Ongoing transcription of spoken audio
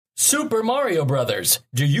Super Mario Brothers.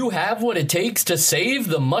 Do you have what it takes to save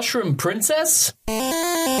the Mushroom Princess? And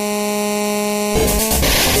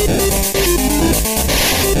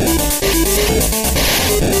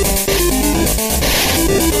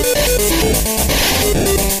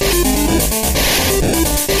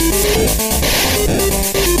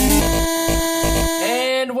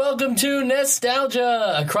welcome to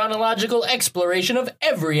Nostalgia, a chronological exploration of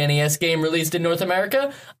every NES game released in North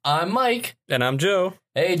America. I'm Mike. And I'm Joe.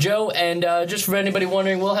 Hey, Joe, and just for anybody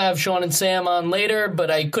wondering, we'll have Sean and Sam on later,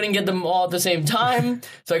 but I couldn't get them all at the same time,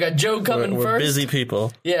 so I got Joe coming we're first. Busy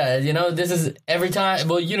people. Yeah, this is every time.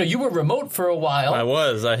 Well, you were remote for a while. I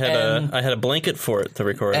was. I had a blanket for it to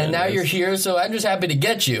record. And now you're here, so I'm just happy to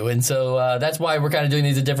get you, and so that's why we're kind of doing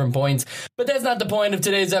these at different points. But that's not the point of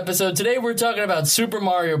today's episode. Today we're talking about Super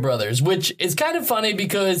Mario Brothers, which is kind of funny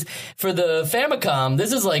because for the Famicom,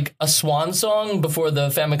 this is like a swan song before the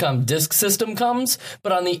Famicom Disk System comes,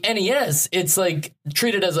 but on the NES, it's like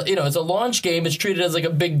treated as it's a launch game. It's treated as like a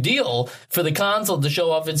big deal for the console to show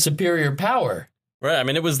off its superior power. Right. I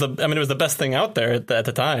mean, it was the best thing out there at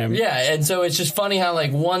the time. Yeah, and so it's just funny how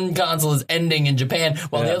like one console is ending in Japan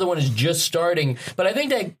while the other one is just starting. But I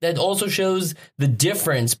think that also shows the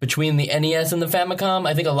difference between the NES and the Famicom.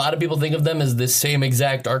 I think a lot of people think of them as the same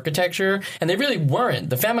exact architecture, and they really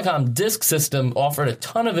weren't. The Famicom Disk System offered a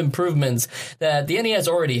ton of improvements that the NES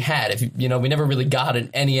already had. We never really got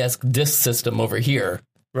an NES Disk System over here.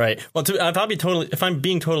 Right. Well, if I'm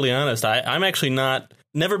being totally honest, I'm actually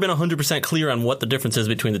never been 100% clear on what the difference is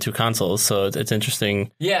between the two consoles, so it's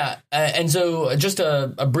interesting. Yeah, and so just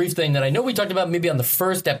a brief thing that I know we talked about maybe on the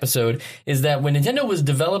first episode is that when Nintendo was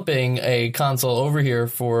developing a console over here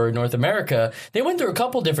for North America, they went through a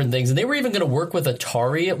couple different things, and they were even going to work with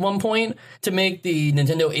Atari at one point to make the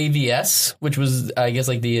Nintendo AVS, which was, I guess,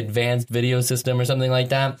 like the Advanced Video System or something like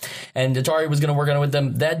that, and Atari was going to work on it with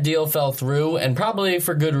them. That deal fell through, and probably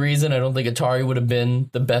for good reason. I don't think Atari would have been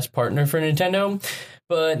the best partner for Nintendo.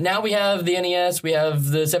 But now we have the NES, we have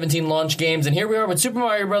the 17 launch games, and here we are with Super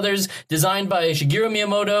Mario Brothers, designed by Shigeru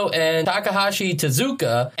Miyamoto and Takahashi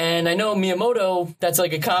Tezuka. And I know Miyamoto, that's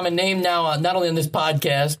like a common name now, not only on this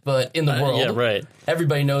podcast, but in the world. Yeah, right.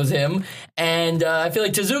 Everybody knows him. And I feel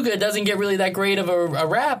like Tezuka doesn't get really that great of a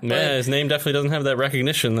rap. Yeah, his name definitely doesn't have that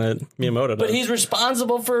recognition that Miyamoto does. But he's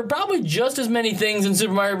responsible for probably just as many things in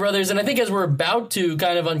Super Mario Brothers. And I think as we're about to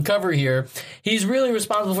kind of uncover here, he's really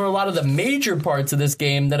responsible for a lot of the major parts of this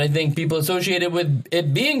game that I think people associated with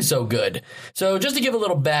it being so good. So just to give a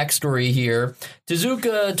little backstory here,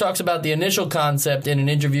 Tezuka talks about the initial concept in an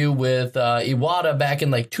interview with Iwata back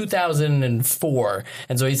in like 2004.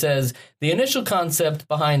 And so he says, the initial concept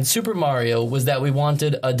behind Super Mario was that we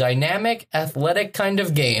wanted a dynamic, athletic kind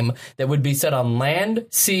of game that would be set on land,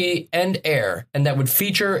 sea, and air, and that would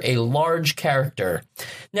feature a large character.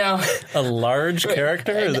 Now, a large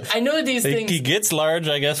character? I know that these things... He gets large,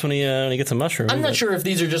 I guess, when he gets a mushroom. I'm not sure if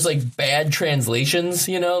these are just like bad translations,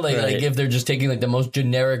 like if they're just taking like the most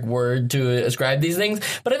generic word to ascribe these things.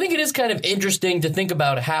 But I think it is kind of interesting to think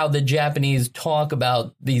about how the Japanese talk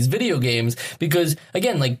about these video games, because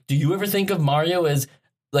again, like, do you ever think of Mario as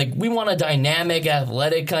like, we want a dynamic,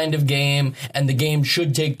 athletic kind of game, and the game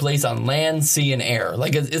should take place on land, sea, and air?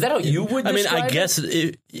 Like, is that how you would describe it? I guess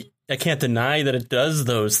I can't deny that it does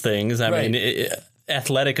those things. I mean,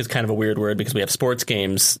 athletic is kind of a weird word because we have sports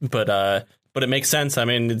games, but it makes sense. I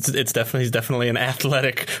mean, he's definitely an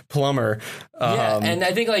athletic plumber. Yeah, and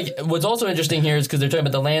I think like what's also interesting here is because they're talking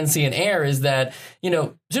about the land, sea, and air is that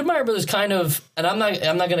Super Mario Brothers kind of, and I'm not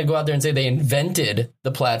going to go out there and say they invented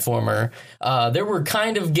the platformer. There were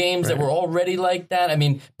kind of games that were already like that. I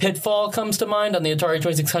mean, Pitfall comes to mind on the Atari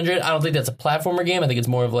 2600. I don't think that's a platformer game. I think it's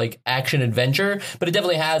more of like action adventure, but it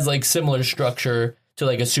definitely has like similar structure to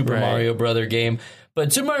like a Super Mario Brother game.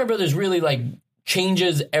 But Super Mario Brothers really like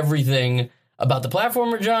changes everything about the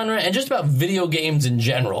platformer genre and just about video games in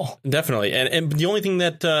general. Definitely. And the only thing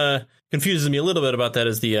that confuses me a little bit about that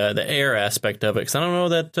is the air aspect of it, because I don't know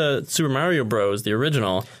that Super Mario Bros., the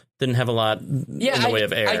original, didn't have a lot in the way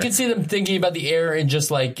of air. I could see them thinking about the air in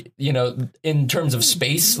just like, in terms of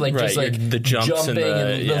space, like just like the jumps jumping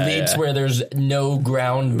and the leaps where there's no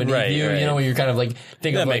ground beneath you, where you're kind of like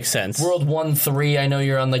thinking that of makes like sense. World 1-3. I know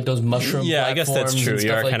you're on like those mushroom platforms. I guess that's true.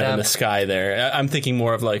 You are kind of in the sky there. I'm thinking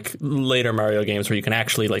more of like later Mario games where you can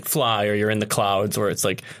actually like fly, or you're in the clouds, or it's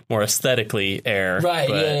like more aesthetically air.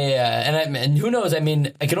 Right, And who knows? I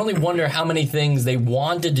mean, I can only wonder how many things they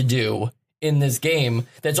wanted to do in this game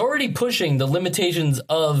that's already pushing the limitations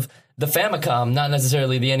of the Famicom, not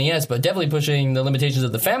necessarily the NES, but definitely pushing the limitations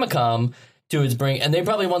of the Famicom to its brink, and they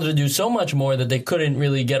probably wanted to do so much more that they couldn't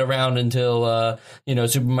really get around until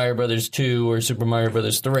Super Mario Brothers 2 or Super Mario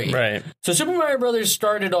Brothers 3. Right. So Super Mario Brothers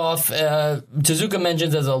started off, Tezuka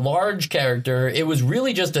mentions, as a large character. It was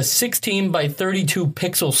really just a 16 by 32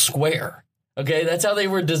 pixel square. Okay, that's how they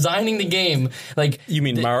were designing the game. Like, you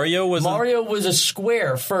mean Mario was a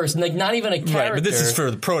square first, and like not even a character. Right, but this is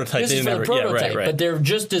for the prototype. This is for the prototype, right. But they're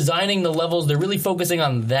just designing the levels. They're really focusing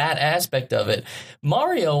on that aspect of it.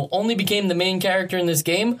 Mario only became the main character in this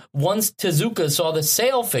game once Tezuka saw the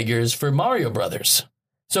sale figures for Mario Brothers.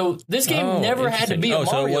 So this game never had to be a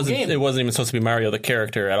Mario game. It wasn't even supposed to be Mario the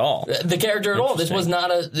character at all. The character at all. This was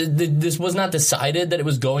not decided that it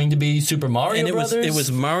was going to be Super Mario Brothers. It was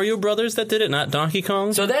Mario Brothers that did it, not Donkey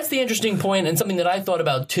Kong. So that's the interesting point, and something that I thought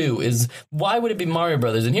about too is why would it be Mario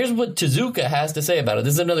Brothers? And here's what Tezuka has to say about it.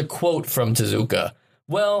 This is another quote from Tezuka.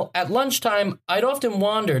 Well, at lunchtime, I'd often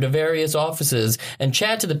wander to various offices and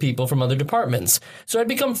chat to the people from other departments, so I'd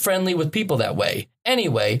become friendly with people that way.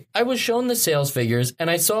 Anyway, I was shown the sales figures, and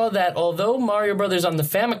I saw that although Mario Brothers on the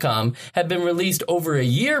Famicom had been released over a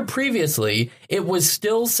year previously, it was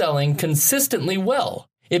still selling consistently well.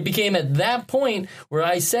 It became at that point where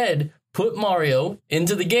I said, put Mario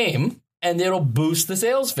into the game, and it'll boost the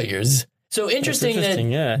sales figures. So interesting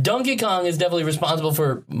that Donkey Kong is definitely responsible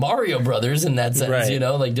for Mario Brothers in that sense,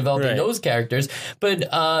 like developing those characters. But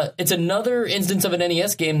it's another instance of an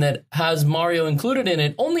NES game that has Mario included in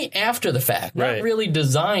it only after the fact, not really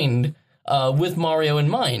designed with Mario in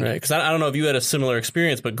mind. Right, because I don't know if you had a similar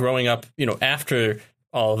experience, but growing up, after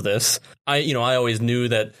all of this, I always knew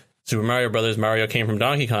that Super Mario Brothers, Mario came from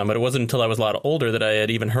Donkey Kong, but it wasn't until I was a lot older that I had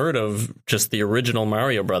even heard of just the original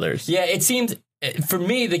Mario Brothers. Yeah, it seems, for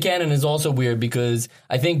me, the canon is also weird because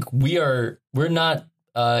I think we're not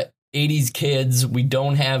 80s kids. We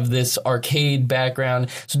don't have this arcade background.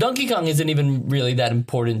 So Donkey Kong isn't even really that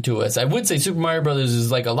important to us. I would say Super Mario Brothers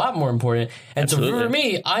is like a lot more important. And Absolutely. So for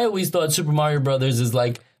me, I always thought Super Mario Brothers is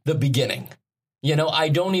like the beginning. I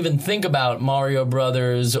don't even think about Mario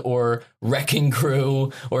Brothers or Wrecking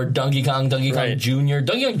Crew or Donkey Kong Jr.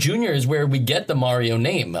 Donkey Kong Jr. is where we get the Mario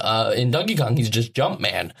name. In Donkey Kong, he's just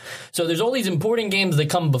Jumpman. So there's all these important games that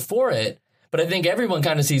come before it. But I think everyone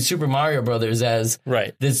kind of sees Super Mario Brothers as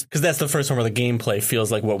this, because that's the first one where the gameplay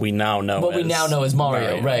feels like what we now know. What we now know as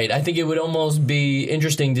Mario, right? I think it would almost be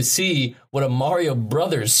interesting to see what a Mario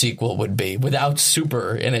Brothers sequel would be without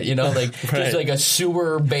Super in it. Just like a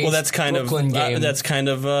sewer-based Brooklyn game. That's kind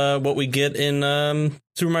of what we get in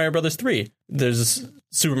Super Mario Brothers 3. There's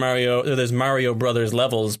Mario Brothers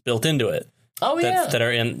levels built into it. Oh, yeah. That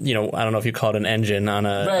are in, I don't know if you call it an engine on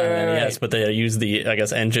an NES, but they use the,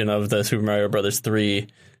 engine of the Super Mario Brothers 3.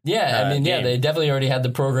 Yeah, game. They definitely already had the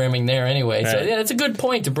programming there anyway. Right. So, yeah, it's a good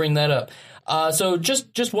point to bring that up. So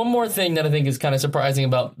just one more thing that I think is kind of surprising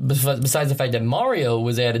about, besides the fact that Mario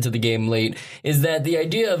was added to the game late, is that the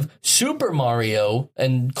idea of Super Mario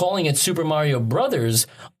and calling it Super Mario Brothers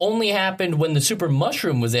only happened when the Super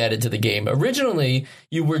Mushroom was added to the game. Originally,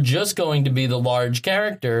 you were just going to be the large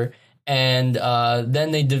character, and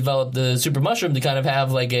then they developed the Super Mushroom to kind of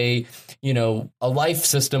have like a life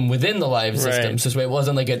system within the life system. So it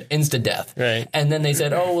wasn't like an insta-death. Right. And then they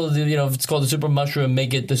said, if it's called the Super Mushroom,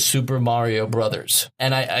 make it the Super Mario Brothers.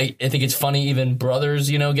 And I think it's funny, even Brothers,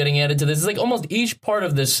 getting added to this. It's like almost each part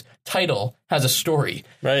of this title has a story.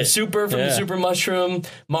 Right. Super from the Super Mushroom,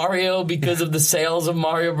 Mario because of the sales of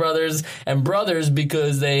Mario Brothers, and Brothers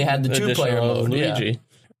because they had the two-player mode. Luigi. Yeah.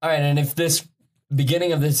 All right, and if this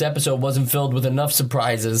beginning of this episode wasn't filled with enough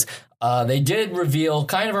surprises, they did reveal,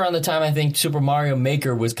 kind of around the time I think Super Mario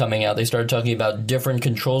Maker was coming out, they started talking about different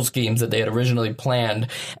control schemes that they had originally planned.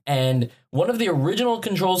 And one of the original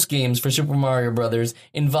control schemes for Super Mario Brothers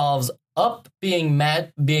involves up being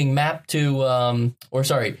mapped to,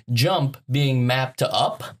 jump being mapped to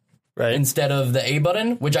up instead of the A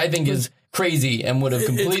button, which I think is crazy and would have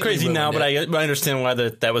completely It's crazy now, but I understand why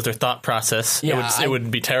that was their thought process. Yeah, it would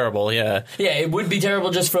be terrible, yeah. Yeah, it would be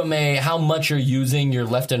terrible just from how much you're using your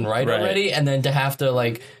left and right already, and then to have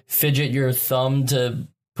to, fidget your thumb to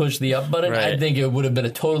push the up button. I think it would have been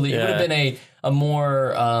it would have been a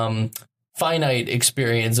more finite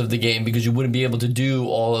experience of the game, because you wouldn't be able to do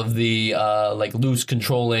all of the loose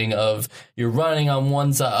controlling of you're running on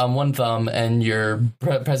one thumb and you're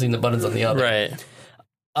pressing the buttons on the other. Right.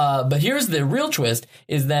 But here's the real twist,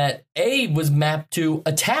 is that A was mapped to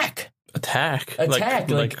attack. Attack.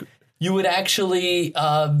 You would actually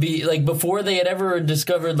be, before they had ever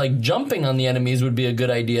discovered, jumping on the enemies would be a good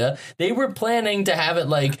idea, they were planning to have it,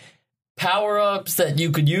 power-ups that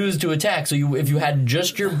you could use to attack. So if you had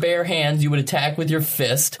just your bare hands, you would attack with your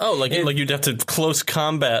fist. Oh, like you'd have to close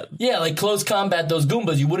combat. Yeah, like close combat those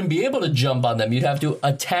Goombas. You wouldn't be able to jump on them. You'd have to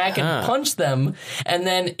attack and punch them. And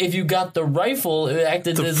then if you got the rifle, it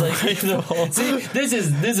acted as like... See, this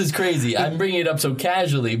is crazy. I'm bringing it up so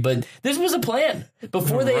casually, but this was a plan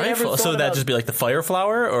before they ever thought So that'd just be like the fire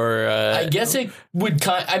flower, or... I guess it would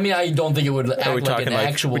I don't think it would act like an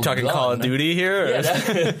actual We're talking gun. Call of Duty here? Or?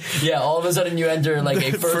 Yeah, all of a sudden you enter like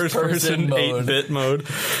a first-person mode. 8-bit mode.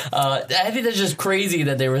 I think that's just crazy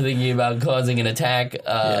that they were thinking about causing an attack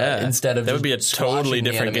instead of that would be a totally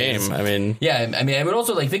different game. I mean, I would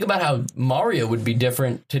also think about how Mario would be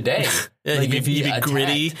different today. Like if he'd be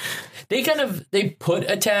gritty. They put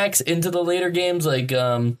attacks into the later games, like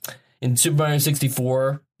in Super Mario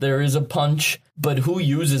 64. There is a punch, but who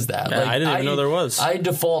uses that? Yeah, I didn't even know there was. I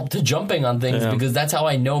default to jumping on things because that's how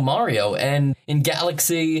I know Mario. And in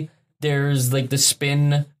Galaxy, there's like the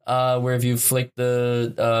spin where if you flick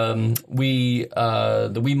the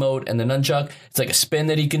Wiimote and the nunchuck, it's like a spin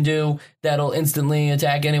that he can do that'll instantly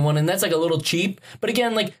attack anyone. And that's like a little cheap. But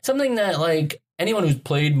again, like something that like anyone who's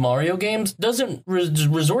played Mario games doesn't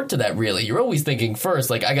resort to that really. You're always thinking first,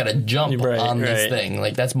 like, I got to jump on this thing.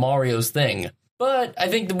 Like, that's Mario's thing. But I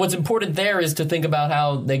think that what's important there is to think about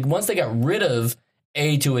how once they got rid of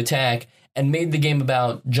A to attack and made the game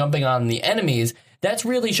about jumping on the enemies, that's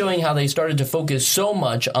really showing how they started to focus so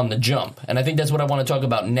much on the jump. And I think that's what I want to talk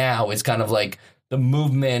about now is kind of like the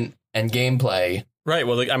movement and gameplay. Right.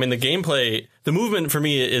 Well, the gameplay, the movement for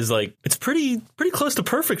me is like, it's pretty close to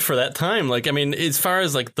perfect for that time. Like, I mean, as far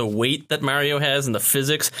as like the weight that Mario has and the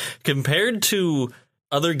physics compared to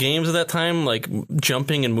other games of that time, like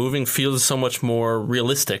jumping and moving feels so much more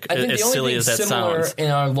realistic. I think as the only silly thing as that similar sounds.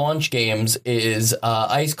 in our launch games is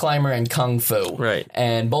Ice Climber and Kung Fu. Right.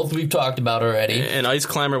 And both we've talked about already. And Ice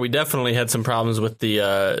Climber, we definitely had some problems with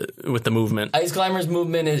the movement. Ice Climber's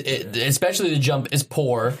movement, especially the jump, is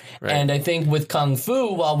poor. Right. And I think with Kung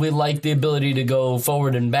Fu, while we like the ability to go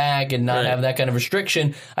forward and back and not have that kind of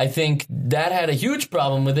restriction, I think that had a huge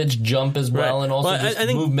problem with its jump as well, and also I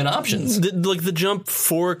think movement options. The jump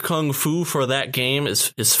for Kung Fu for that game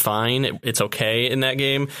is fine. It's okay in that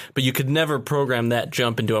game, but you could never program that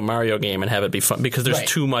jump into a Mario game and have it be fun because there's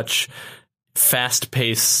too much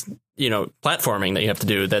fast-paced, platforming that you have to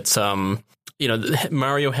do. That's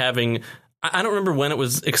Mario having. I don't remember when it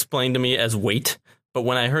was explained to me as weight. But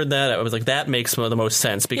when I heard that, I was like, that makes the most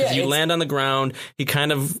sense because you land on the ground. He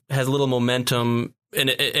kind of has a little momentum. And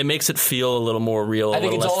it makes it feel a little more real. I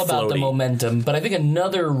think it's all about the momentum. But I think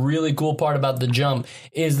another really cool part about the jump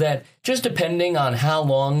is that just depending on how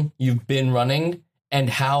long you've been running and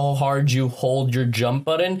how hard you hold your jump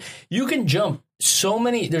button, you can jump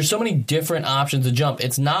there's so many different options to jump.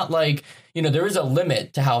 It's not like, there is a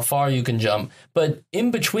limit to how far you can jump, but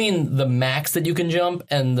in between the max that you can jump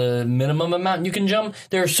and the minimum amount you can jump,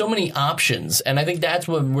 there are so many options. And I think that's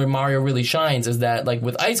where Mario really shines is that like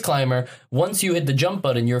with Ice Climber, once you hit the jump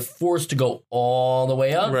button, you're forced to go all the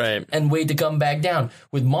way up and wait to come back down.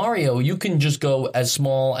 With Mario, you can just go as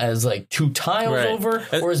small as like 2 tiles over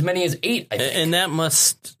or as many as 8, I think. And that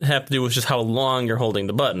must have to do with just how long you're holding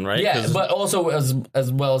the button, right? Yeah, but also as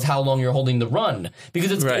well as how long you're holding the run. Because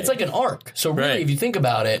it's like an arc. So really, if you think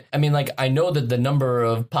about it, I mean, like, I know that the number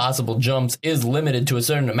of possible jumps is limited to a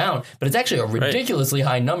certain amount, but it's actually a ridiculously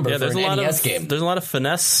high number for an NES game. There's a lot of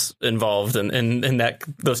finesse involved in that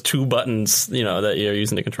those 2 buttons, that you're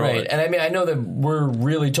using to control it. And I mean, I know that we're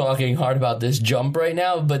really talking hard about this jump right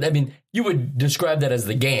now, but I mean, you would describe that as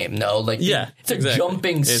the game, no? Like, it's a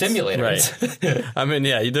jumping simulator. Right. I mean,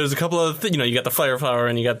 there's a couple of, you got the fire flower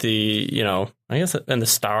and you got the, I guess, and the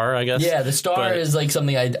star, I guess. Yeah, the star is like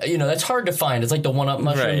something that's hard to find. It's like the 1-up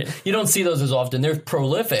mushroom. Right. You don't see those as often. They're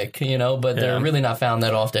prolific, but they're really not found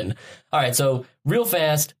that often. All right, so real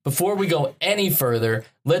fast, before we go any further,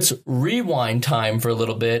 let's rewind time for a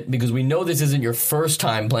little bit because we know this isn't your first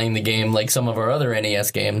time playing the game like some of our other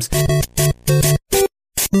NES games.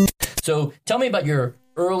 So tell me about your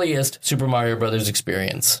earliest Super Mario Brothers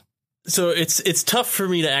experience. So it's tough for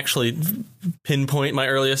me to actually pinpoint my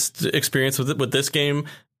earliest experience with this game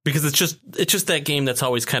because it's just that game that's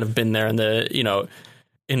always kind of been there in the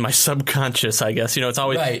in my subconscious, I guess. It's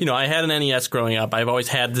always I had an NES growing up. I've always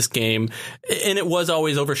had this game, and it was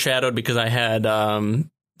always overshadowed because I had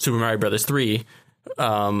Super Mario Brothers 3.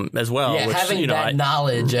 As well. Yeah, which, having that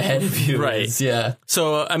knowledge ahead of you. Right.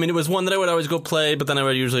 So, I mean, it was one that I would always go play, but then I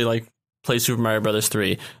would usually play Super Mario Brothers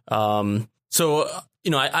 3.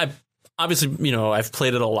 obviously, I've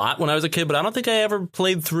played it a lot when I was a kid, but I don't think I ever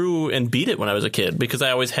played through and beat it when I was a kid because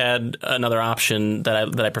I always had another option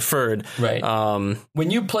that I preferred. Right.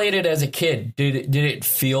 When you played it as a kid, did it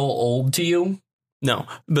feel old to you? No,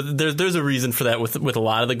 but there's a reason for that with a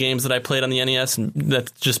lot of the games that I played on the NES, and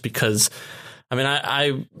that's just because,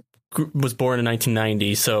 I was born in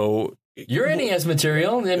 1990, so. Your NES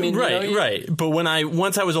material. I mean, right. But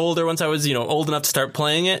once I was older, once I was old enough to start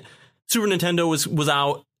playing it, Super Nintendo was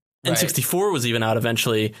out. N64 was even out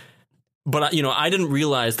eventually, but I didn't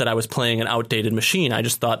realize that I was playing an outdated machine. I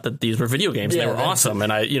just thought that these were video games. And they were awesome,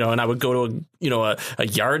 and I would go to a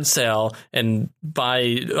yard sale and buy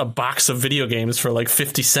a box of video games for like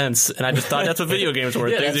 50 cents, and I just thought that's what video games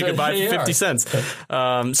were. Things you could buy for 50 cents. So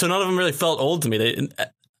none of them really felt old to me.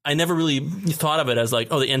 I never really thought of it as like,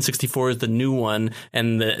 oh, the N64 is the new one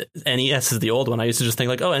and the NES is the old one. I used to just think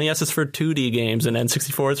like, oh, NES is for 2D games and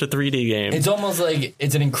N64 is for 3D games. It's almost like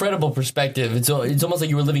it's an incredible perspective. It's almost like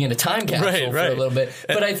you were living in a time capsule for a little bit.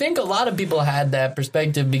 But I think a lot of people had that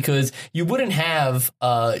perspective because you wouldn't have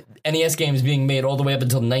NES games being made all the way up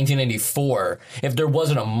until 1994 if there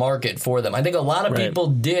wasn't a market for them. I think a lot of people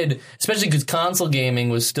did, especially because console gaming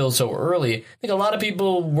was still so early. I think a lot of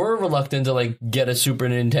people were reluctant to like get a Super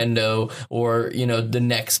Nintendo or the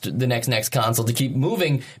next console to keep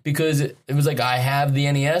moving because it was like, I have the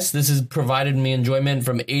NES. This has provided me enjoyment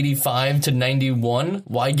from 85 to 91.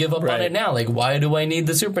 Why give up on it now? Like, why do I need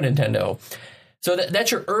the Super Nintendo? So that's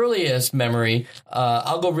your earliest memory.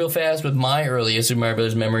 I'll go real fast with my earliest Super Mario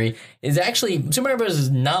Bros. Memory. Is actually, Super Mario Bros.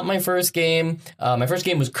 Is not my first game. My first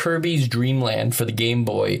game was Kirby's Dream Land for the Game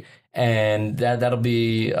Boy. And that'll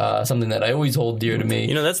be something that I always hold dear to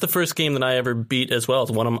me. That's the first game that I ever beat as well.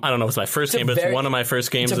 It's I don't know if it's my first game, but it's one of my first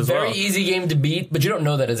games as well. It's a very easy game to beat, but you don't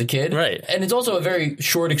know that as a kid. Right. And it's also a very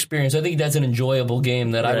short experience. I think that's an enjoyable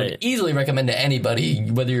game that I would easily recommend to anybody,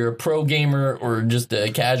 whether you're a pro gamer or just a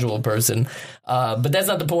casual person. But that's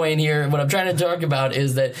not the point here. What I'm trying to talk about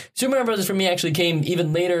is that Super Mario Bros. For me actually came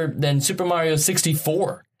even later than Super Mario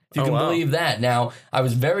 64. If you can believe that. Now, I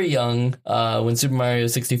was very young when Super Mario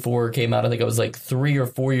 64 came out. I think I was like 4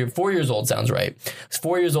 years old. Sounds right. I was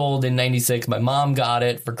 4 years old in 96. My mom got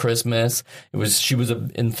it for Christmas. She was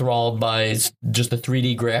enthralled by just the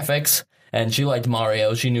 3D graphics. And she liked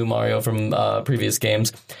Mario. She knew Mario from previous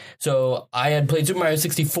games. So I had played Super Mario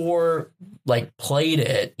 64, played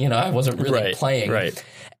it. I wasn't really playing. Right.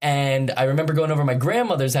 And I remember going over to my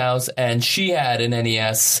grandmother's house, and she had an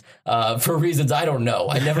NES for reasons I don't know.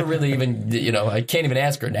 I never really even, I can't even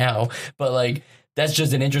ask her now. But, that's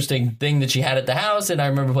just an interesting thing that she had at the house. And I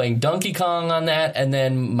remember playing Donkey Kong on that. And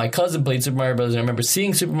then my cousin played Super Mario Brothers. And I remember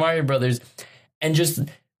seeing Super Mario Brothers. And just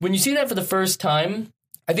when you see that for the first time,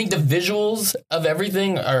 I think the visuals of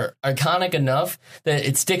everything are iconic enough that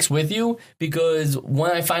it sticks with you, because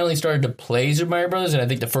when I finally started to play Super Mario Brothers, and I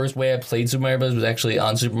think the first way I played Super Mario Brothers was actually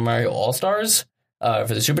on Super Mario All-Stars for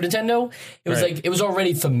the Super Nintendo, it was it was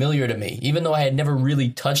already familiar to me, even though I had never really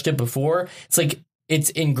touched it before. It's like it's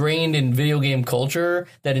ingrained in video game culture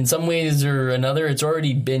that in some ways or another, it's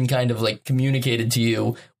already been kind of communicated to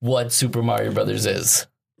you what Super Mario Brothers is.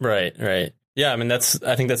 Right. Yeah, I mean, I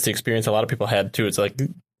think that's the experience a lot of people had, too. It's like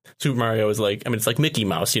Super Mario is it's like Mickey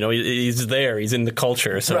Mouse, he's there, he's in the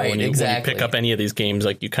culture. So when you pick up any of these games,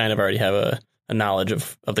 you kind of already have a knowledge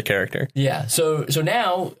of the character. Yeah. So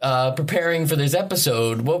now, preparing for this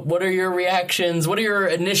episode, what are your reactions? What are your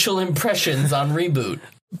initial impressions on Reboot?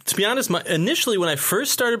 To be honest, initially when I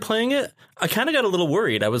first started playing it, I kind of got a little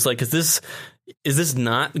worried. I was like, is this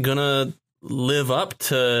not gonna live up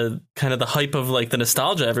to kind of the hype of the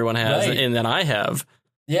nostalgia everyone has and that I have?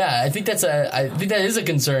 Yeah, I think that is a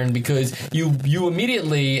concern, because you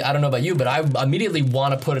immediately, I don't know about you, but I immediately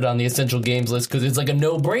want to put it on the essential games list because it's a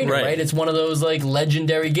no-brainer, right? It's one of those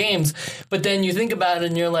legendary games. But then you think about it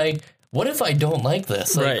and you're like, what if I don't like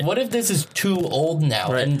this? What if this is too old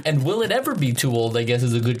now? Right. And will it ever be too old, I guess,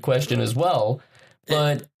 is a good question as well.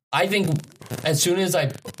 But I think as soon as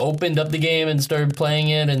I opened up the game and started playing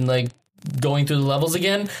it and going through the levels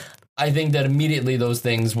again, I think that immediately those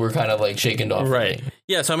things were kind of shaken off. Right.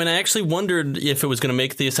 Yeah. So, I actually wondered if it was going to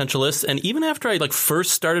make the essential list. And even after I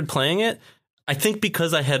first started playing it, I think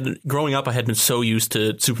because growing up, I had been so used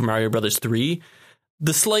to Super Mario Brothers 3,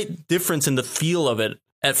 the slight difference in the feel of it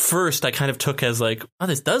at first I kind of took as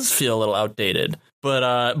this does feel a little outdated.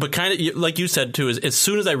 But kind of like you said, too, is as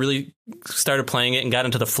soon as I really started playing it and got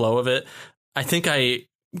into the flow of it, I think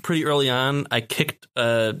pretty early on, I kicked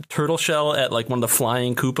a turtle shell at one of the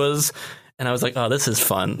flying Koopas, and I was like, "Oh, this is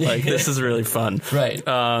fun! This is really fun!" Right.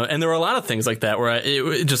 And there were a lot of things like that where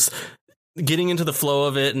it just getting into the flow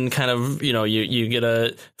of it and kind of, you get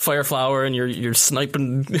a fire flower and you're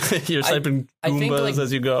sniping Goombas think,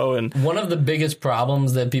 as you go. And one of the biggest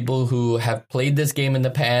problems that people who have played this game in the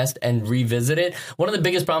past and revisit it, one of the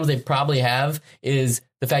biggest problems they probably have is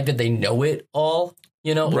the fact that they know it all,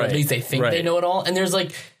 or at least they think they know it all. And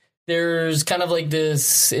there's kind of like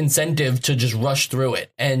this incentive to just rush through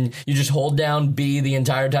it, and you just hold down B the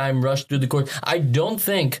entire time, rush through the course. I don't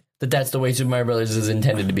think that that's the way Super Mario Brothers is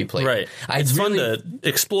intended to be played. Right. It's fun to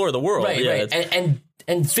explore the world. Right, right.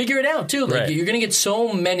 And figure it out, too. Like, you're going to get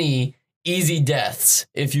so many easy deaths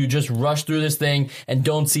if you just rush through this thing and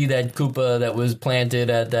don't see that Koopa that was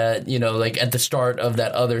planted at that, at the start of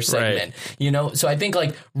that other segment. So I think,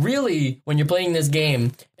 really, when you're playing this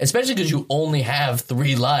game, especially because you only have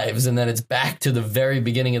 3 lives and then it's back to the very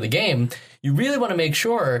beginning of the game, you really want to make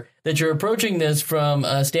sure that you're approaching this from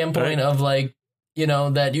a standpoint of,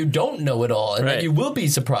 that you don't know it all and that you will be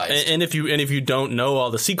surprised. And if you don't know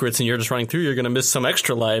all the secrets and you're just running through, you're going to miss some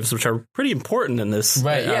extra lives, which are pretty important in this.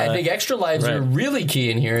 Right. Yeah. I think extra lives are really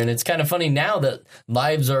key in here. And it's kind of funny now that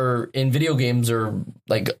lives are in video games are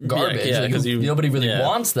like garbage. Yeah, because nobody really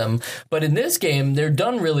wants them. But in this game, they're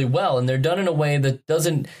done really well. And they're done in a way that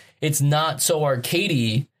it's not so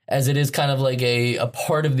arcadey as it is kind of like a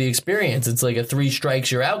part of the experience. It's like a 3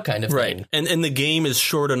 strikes, you're out kind of thing. And the game is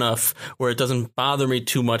short enough where it doesn't bother me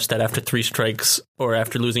too much that after 3 strikes or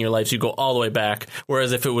after losing your lives, you go all the way back.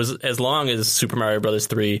 Whereas if it was as long as Super Mario Brothers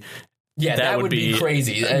 3, that would be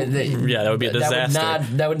crazy. That would be a disaster.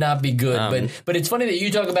 That would not be good. But it's funny that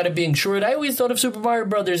you talk about it being short. I always thought of Super Mario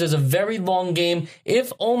Brothers as a very long game,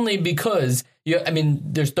 if only because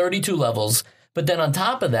there's 32 levels. But then on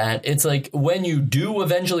top of that, it's like when you do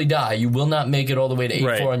eventually die, you will not make it all the way to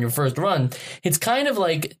 8-4 on your first run. It's kind of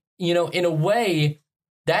like, in a way,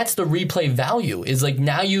 that's the replay value, is like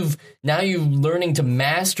now you've learning to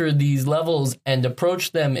master these levels and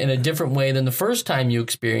approach them in a different way than the first time you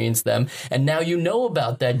experienced them. And now you know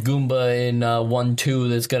about that Goomba in 1-2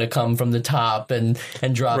 that's going to come from the top and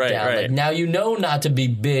drop down. Right. Like now you know not to be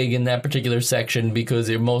big in that particular section because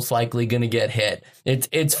you're most likely going to get hit.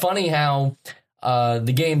 It's funny how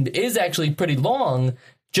the game is actually pretty long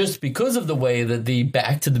just because of the way that the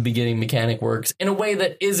back to the beginning mechanic works in a way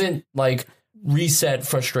that isn't like reset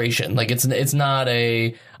frustration. Like it's not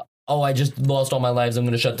I just lost all my lives, I'm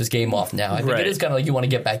going to shut this game off now. I think it is kind of like you want to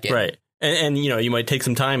get back in. Right. And you might take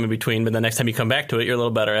some time in between, but the next time you come back to it, you're a little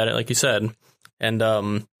better at it, like you said. And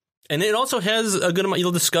it also has a good amount.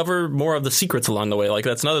 You'll discover more of the secrets along the way. Like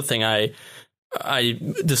that's another thing I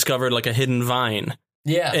discovered, like a hidden vine.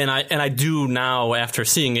 Yeah, and I do now after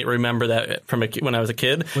seeing it remember that from when I was a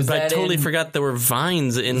kid. But I totally forgot there were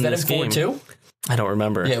vines in this game. Was that in 4-2? I don't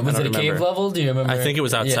remember. Yeah, was it a cave level? Do you remember? I think it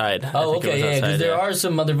was outside. Yeah. Oh, okay, yeah, because there are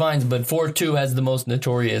some other vines, but 4-2 has the most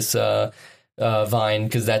notorious vine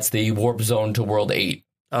because that's the warp zone to World 8.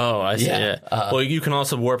 Oh, I see. Yeah. Well, you can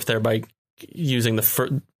also warp there by using the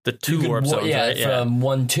 2 warp zones. Yeah, from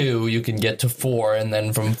 1-2 you can get to 4, and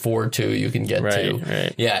then from 4-2 you can get to.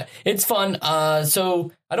 Right. Yeah, it's fun.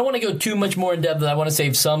 So I don't want to go too much more in depth. I want to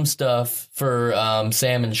save some stuff for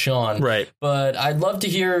Sam and Sean. Right. But I'd love to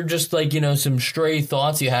hear just some stray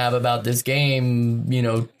thoughts you have about this game.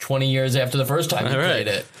 20 years after the first time you played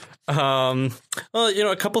it. Well,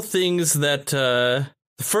 a couple things that.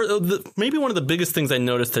 Maybe one of the biggest things I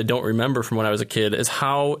noticed I don't remember from when I was a kid is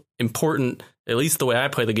how important, at least the way I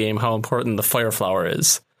play the game, how important the fire flower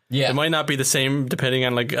is. Yeah. It might not be the same depending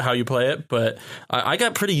on how you play it, but I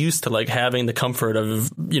got pretty used to having the comfort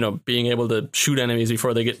of, being able to shoot enemies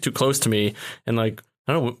before they get too close to me. And I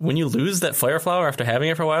don't know, when you lose that fire flower after having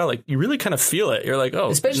it for a while, you really kind of feel it. You're like,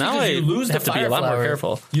 oh, especially now you lose have to be a lot more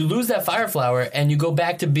careful. You lose that fire flower and you go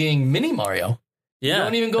back to being Mini Mario. Yeah, you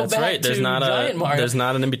don't even go back to Giant Mario. There's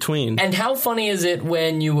not an in-between. And how funny is it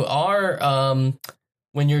when you are,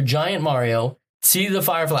 when you're Giant Mario, see the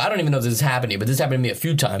fire flower. I don't even know if this is happening, but this happened to me a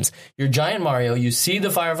few times. You're Giant Mario, you see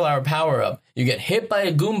the fire flower power up, you get hit by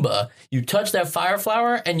a Goomba, you touch that fire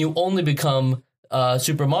flower, and you only become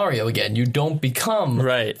Super Mario again. You don't become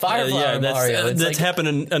Fire Flower Mario. That's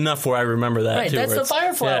happened enough where I remember that. Right, too, that's the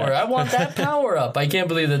Fire Flower. Yeah. I want that power up. I can't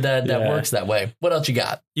believe that works that way. What else you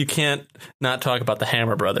got? You can't not talk about the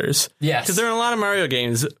Hammer Brothers. Yes. Because they're in a lot of Mario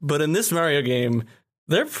games, but in this Mario game,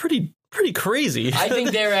 they're pretty crazy. I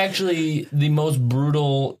think they're actually the most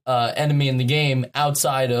brutal enemy in the game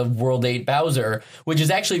outside of World 8 Bowser, which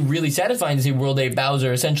is actually really satisfying to see World 8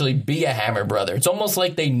 Bowser essentially be a Hammer Brother. It's almost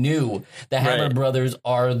like they knew the Hammer Brothers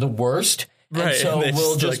are the worst. And so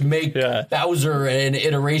we'll just make Bowser an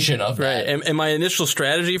iteration of that. Right. And my initial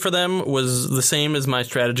strategy for them was the same as my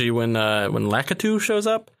strategy when Lakitu shows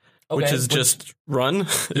up. which is just run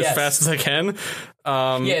as fast as I can.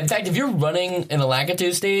 In fact, if you're running in a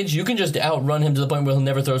Lakitu stage, you can just outrun him to the point where he'll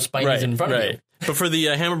never throw Spineys in front of you. But for the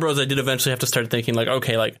Hammer Bros, I did eventually have to start thinking, like,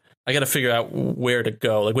 okay, like, I got to figure out where to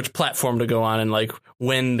go, like, which platform to go on, and, like,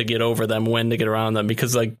 when to get over them, when to get around them,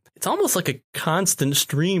 because, like, it's almost like a constant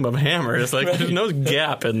stream of hammers. Like, there's no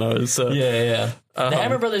gap in those. So. Yeah. The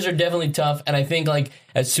Hammer Brothers are definitely tough, and I think, like,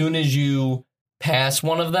 as soon as you pass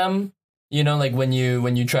one of them, you know, like when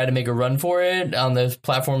you try to make a run for it on the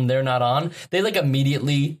platform they're not on, they like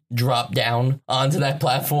immediately drop down onto that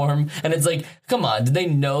platform, and it's like, come on, did they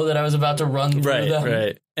know that I was about to run through them?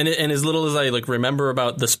 Right. And as little as I like remember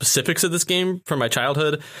about the specifics of this game from my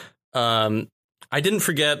childhood, I didn't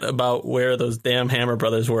forget about where those damn Hammer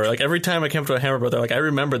Brothers were. Like every time I came to a Hammer Brother, like I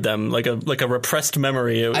remembered them like a repressed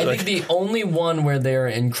memory. I think the only one where they're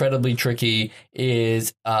incredibly tricky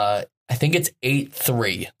is I think it's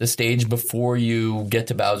 8-3, the stage before you get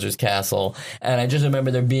to Bowser's Castle. And I just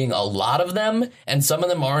remember there being a lot of them, and some of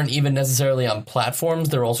them aren't even necessarily on platforms.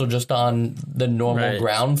 They're also just on the normal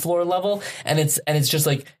ground floor level. And it's just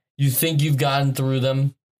like, you think you've gotten through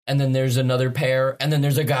them, and then there's another pair, and then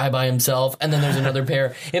there's a guy by himself, and then there's another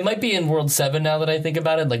pair. It might be in World 7 now that I think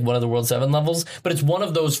about it, like one of the World 7 levels, but it's one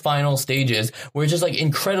of those final stages where it's just like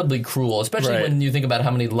incredibly cruel, especially when you think about how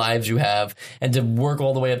many lives you have, and to work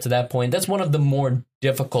all the way up to that point. That's one of the more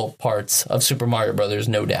difficult parts of Super Mario Brothers,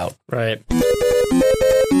 no doubt. Right.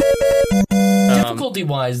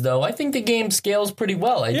 Difficulty-wise, though, I think the game scales pretty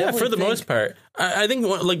well. For the most part. I think,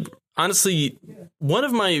 like, honestly, one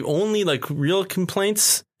of my only like real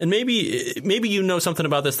complaints, and maybe you know something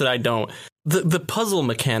about this that I don't, the puzzle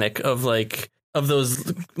mechanic of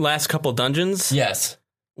those last couple dungeons. Yes.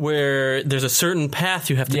 Where there's a certain path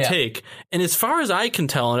you have to take. And as far as I can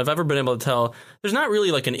tell, and I've ever been able to tell, there's not really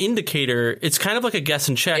like an indicator. It's kind of like a guess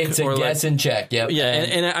and check. It's a guess and check, yep. Yeah,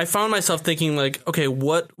 and I found myself thinking like, okay,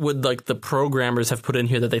 what would like the programmers have put in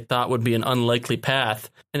here that they thought would be an unlikely path?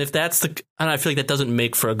 And if that's I feel like that doesn't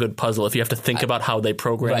make for a good puzzle if you have to think about how they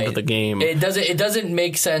programmed the game. It doesn't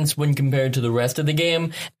make sense when compared to the rest of the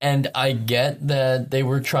game, and I get that they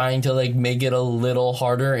were trying to like make it a little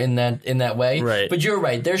harder in that way. Right. But you're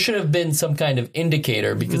right, there should have been some kind of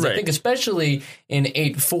indicator, because I think especially in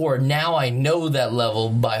 8-4, now I know that level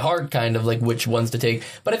by heart, kind of like which ones to take.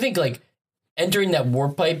 But I think like entering that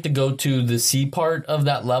warp pipe to go to the C part of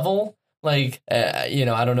that level, like, I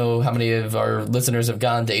don't know how many of our listeners have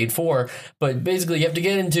gone to 8-4, but basically you have to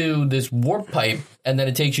get into this warp pipe, and then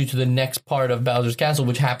it takes you to the next part of Bowser's Castle,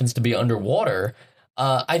 which happens to be underwater.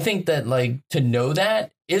 I think that, like, to know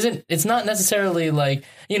that it's not necessarily like,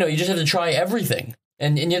 you just have to try everything,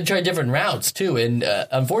 and you have to try different routes too. And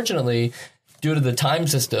unfortunately, due to the time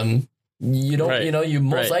system, you don't, you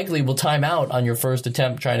most likely will time out on your first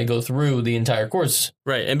attempt trying to go through the entire course.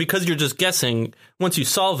 Right. And because you're just guessing, once you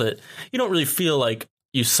solve it, you don't really feel like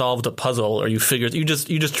you solved a puzzle or you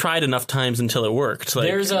just tried enough times until it worked. Like,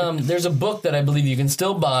 there's a book that I believe you can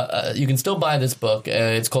still buy. You can still buy this book.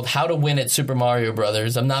 It's called How to Win at Super Mario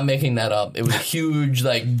Brothers. I'm not making that up. It was a huge,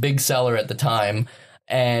 like, big seller at the time.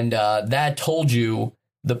 And that told you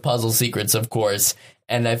the puzzle secrets, of course.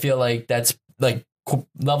 And I feel like that's like,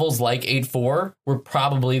 levels like 8-4 were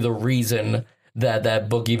probably the reason that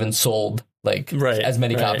book even sold as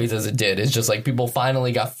many copies as it did. It's just like people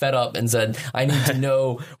finally got fed up and said, I need to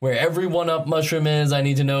know where every one-up mushroom is. I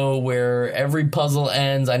need to know where every puzzle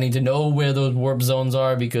ends. I need to know where those warp zones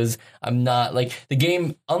are, because I'm not like the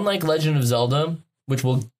game, unlike Legend of Zelda, which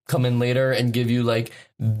will come in later and give you like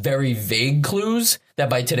very vague clues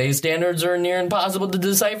that by today's standards are near impossible to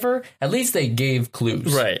decipher. At least they gave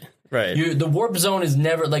clues. Right. The warp zone is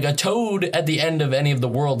never, like, a toad at the end of any of the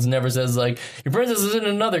worlds never says, like, your princess is in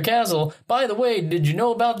another castle. By the way, did you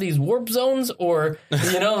know about these warp zones? Or,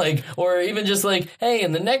 or even just like, hey,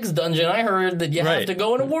 in the next dungeon, I heard that you have to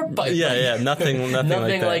go in a warp pipe. Yeah, nothing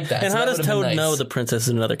like that. And so how does Toad know the princess is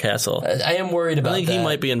in another castle? I am worried about that. I think he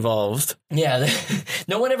might be involved. Yeah,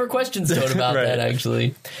 no one ever questions Toad about that,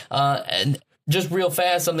 actually. And just real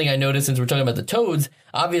fast, something I noticed since we're talking about the Toads,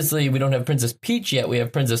 obviously we don't have Princess Peach yet, we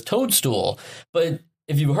have Princess Toadstool. But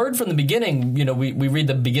if you heard from the beginning, we read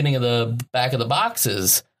the beginning of the back of the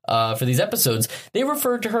boxes for these episodes, they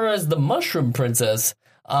referred to her as the Mushroom Princess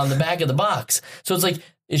on the back of the box. So it's like,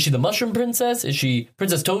 is she the Mushroom Princess? Is she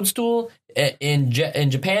Princess Toadstool? In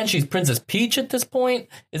Japan, she's Princess Peach at this point.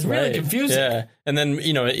 It's really confusing. Yeah, and then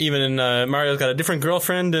even in Mario's got a different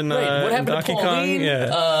girlfriend in what happened Donkey to Pauline?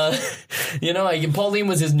 Kong. Yeah, Pauline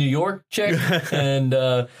was his New York chick,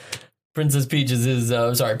 and Princess Peach is his.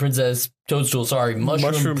 Princess Toadstool.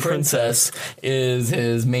 Mushroom Princess is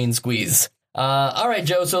his main squeeze. All right,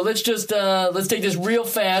 Joe. So let's just let's take this real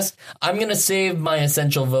fast. I'm gonna save my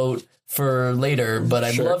essential vote for later, but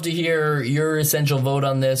I'd love to hear your essential vote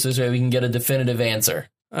on this so we can get a definitive answer.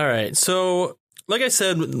 All right. So, like I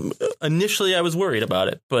said, initially I was worried about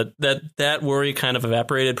it, but that worry kind of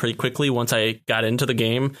evaporated pretty quickly once I got into the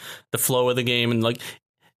game, the flow of the game, and like.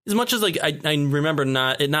 As much as like I remember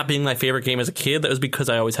it not being my favorite game as a kid, that was because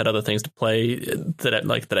I always had other things to play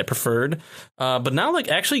that I preferred. But now, like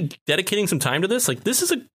actually dedicating some time to this, like this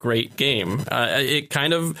is a great game. It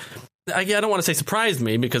kind of I don't want to say surprised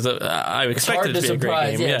me because I expected it to be a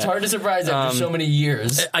great game. Yeah, it's hard to surprise after so many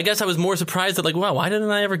years. I guess I was more surprised that like, wow, why didn't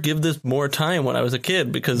I ever give this more time when I was a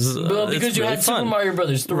kid? Because you really had fun. Super Mario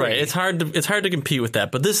Brothers 3. Right, it's hard to compete with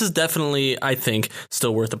that. But this is definitely, I think,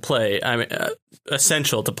 still worth a play. I mean,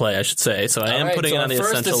 essential to play, I should say. So I am putting it on the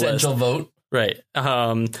essential list. Essential vote. Right.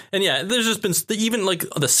 And yeah, there's just been even like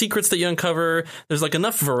the secrets that you uncover. There's like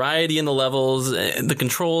enough variety in the levels. The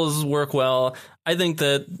controls work well. I think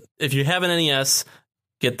that if you have an NES,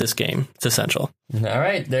 get this game. It's essential. All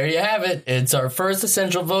right. There you have it. It's our first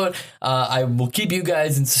essential vote. I will keep you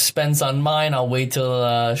guys in suspense on mine. I'll wait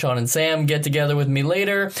till Sean and Sam get together with me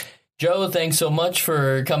later. Joe, thanks so much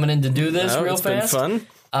for coming in to do this real fast. It's been fun.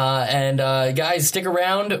 And guys, stick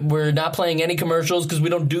around. We're not playing any commercials because we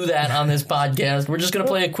don't do that on this podcast. We're just going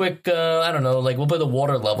to play a quick, I don't know, like we'll play the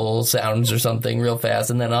water level sounds or something real fast,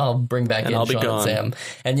 and then I'll bring back in Sean and Sam.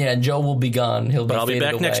 And yeah, Joe will be gone. I'll be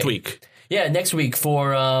back next week. Yeah, next week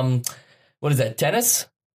for, what is that, tennis?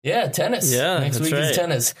 Yeah, tennis. Yeah, next week is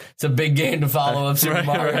tennis. It's a big game to follow up Super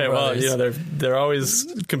Mario Brothers. Well, you know, they're always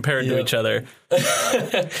compared to each other. All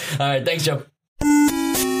right, thanks, Joe.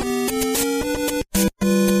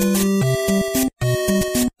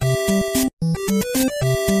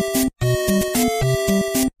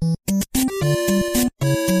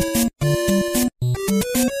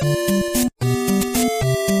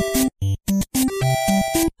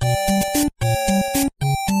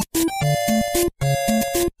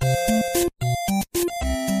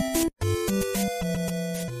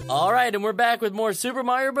 And we're back with more Super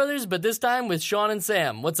Mario Brothers, but this time with Sean and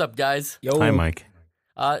Sam. What's up, guys? Yo. Hi, Mike.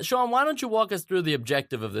 Sean, why don't you walk us through the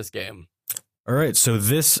objective of this game? All right, so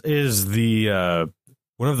this is the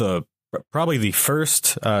one of the probably the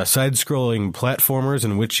first side-scrolling platformers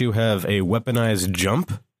in which you have a weaponized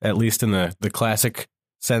jump, at least in the classic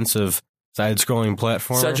sense of side-scrolling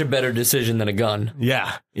platformer. Such a better decision than a gun.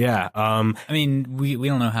 Yeah. I mean, we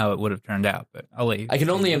don't know how it would have turned out, but I'll let you. I can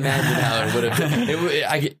only imagine how it would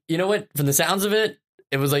have. You know what? From the sounds of it,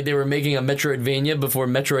 it was like they were making a Metroidvania before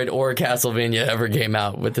Metroid or Castlevania ever came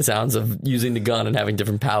out, with the sounds of using the gun and having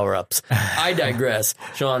different power-ups. I digress.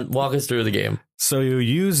 Sean, walk us through the game. So you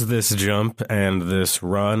use this jump and this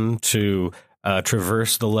run to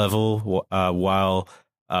traverse the level while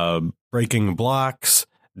breaking blocks,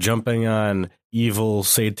 jumping on evil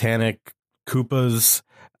satanic Koopas,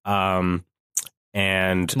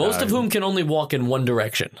 and most of whom can only walk in one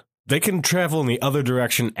direction. They can travel in the other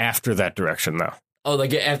direction after that direction, though. Oh,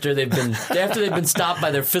 like after they've been stopped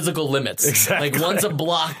by their physical limits. Exactly. Like once a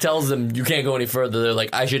block tells them you can't go any further, they're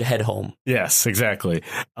like, I should head home. Yes, exactly.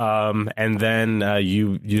 And then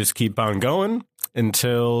you just keep on going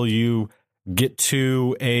until you get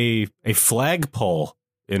to a flagpole,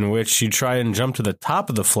 in which you try and jump to the top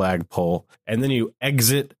of the flagpole, and then you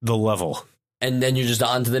exit the level. And then you're just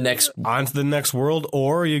on to the next world,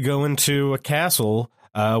 or you go into a castle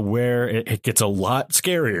where it gets a lot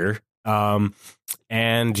scarier,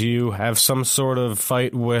 and you have some sort of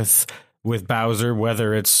fight with Bowser,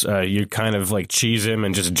 whether it's you kind of like cheese him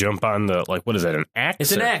and just jump on the, like, what is that, an axe?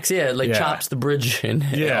 It's an axe, yeah. It chops the bridge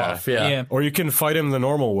off. Yeah. Or you can fight him the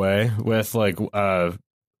normal way with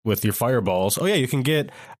with your fireballs. Oh yeah, you can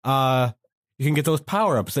get those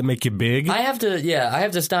power-ups that make you big. I have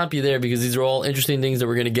to stop you there because these are all interesting things that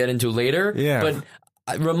we're going to get into later. Yeah. But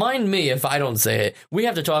remind me if I don't say it. We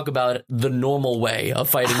have to talk about the normal way of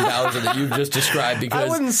fighting Bowser that you've just described. Because I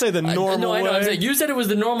wouldn't say the normal way. I know. I'm saying, you said it was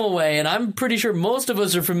the normal way, and I'm pretty sure most of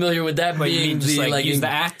us are familiar with that being use the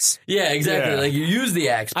axe. Yeah, exactly. Yeah. Like you use the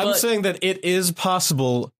axe. I'm saying that it is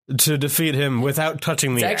possible to defeat him without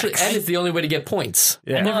touching the axe. And it's the only way to get points.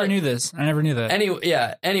 Yeah. I never knew this. I never knew that.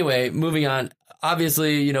 Anyway, moving on.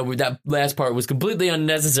 Obviously, that last part was completely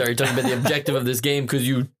unnecessary, talking about the objective of this game, because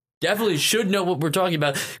you definitely should know what we're talking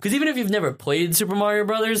about. Because even if you've never played Super Mario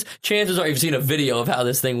Brothers, chances are you've seen a video of how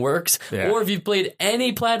this thing works. Yeah. Or if you've played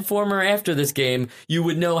any platformer after this game, you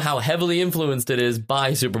would know how heavily influenced it is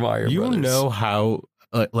by Super Mario Brothers. You know how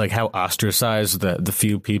like how ostracized the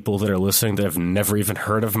few people that are listening that have never even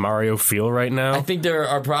heard of Mario feel right now? I think there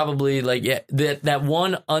are probably that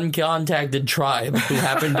one uncontacted tribe who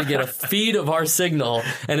happened to get a feed of our signal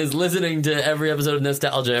and is listening to every episode of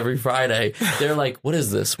Nostalgia every Friday. They're like, what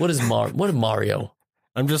is this? What is Mario?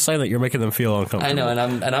 I'm just saying that you're making them feel uncomfortable. I know,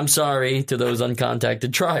 and I'm sorry to those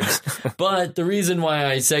uncontacted tribes. But the reason why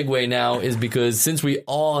I segue now is because since we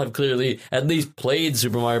all have clearly at least played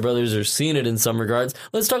Super Mario Brothers or seen it in some regards,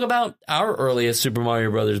 let's talk about our earliest Super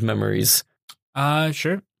Mario Brothers memories.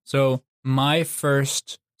 Sure. So my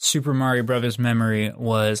first Super Mario Brothers memory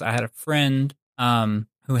was I had a friend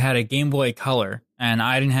who had a Game Boy Color, and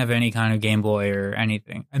I didn't have any kind of Game Boy or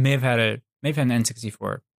anything. I may have had an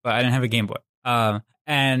N64, but I didn't have a Game Boy.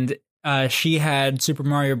 And she had Super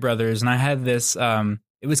Mario Brothers, and I had this.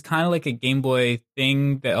 It was kind of like a Game Boy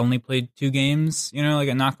thing that only played 2 games. You know, like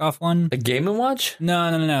a knockoff one. A Game & Watch?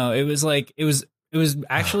 No. It was like it was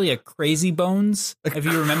actually a Crazy Bones. If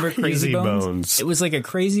you remember Crazy Bones, it was like a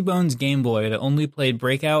Crazy Bones Game Boy that only played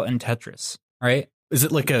Breakout and Tetris. Right? Is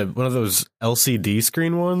it like one of those LCD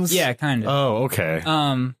screen ones? Yeah, kind of. Oh, okay.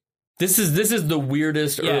 This is the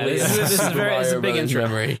weirdest earliest this is Super a big Brothers intro.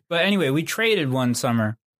 memory. But anyway, we traded one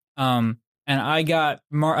summer, and I got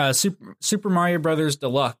Super Mario Brothers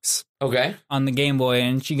Deluxe Okay. on the Game Boy,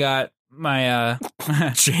 and she got my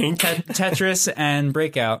Jink. Tetris and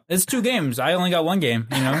Breakout. It's 2 games. I only got 1 game.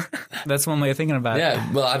 You know, that's one way of thinking about it.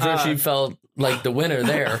 Yeah, well, I'm sure she felt like the winner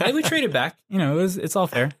there. Hey, we traded back. You know, it's all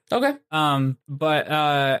fair. Okay.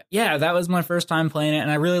 But yeah, that was my first time playing it,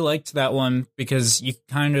 and I really liked that one because you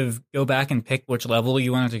kind of go back and pick which level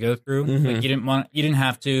you wanted to go through. Mm-hmm. Like you didn't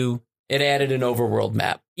have to. It added an overworld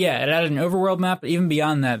map. Yeah, it added an overworld map, but even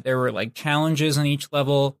beyond that, there were like challenges on each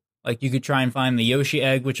level. Like you could try and find the Yoshi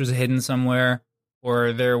egg, which was hidden somewhere,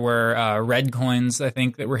 or there were red coins, I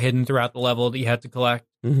think, that were hidden throughout the level that you had to collect.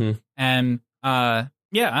 Mm-hmm. And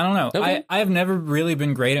yeah, I don't know. Okay. I have never really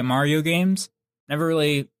been great at Mario games. Never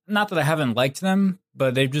really, not that I haven't liked them,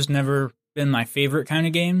 but they've just never been my favorite kind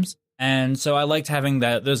of games. And so I liked having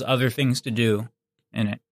those other things to do in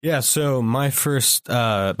it. Yeah, so my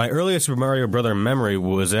earliest Super Mario Brother memory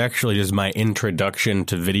was actually just my introduction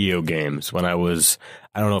to video games. When I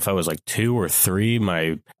don't know if I was like 2 or 3,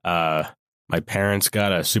 my parents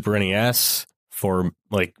got a Super NES for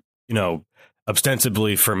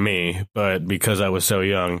ostensibly for me, but because I was so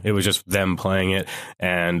young, it was just them playing it.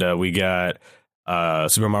 And we got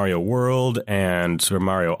Super Mario World and Super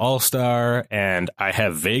Mario All-Star, and I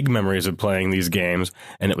have vague memories of playing these games,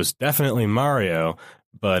 and it was definitely Mario,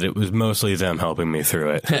 but it was mostly them helping me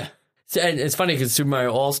through it. And it's funny because Super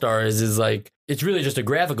Mario All-Stars is like, it's really just a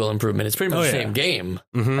graphical improvement. It's pretty much the same game.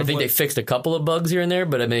 Mm-hmm. I think they fixed a couple of bugs here and there,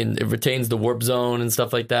 but I mean, it retains the warp zone and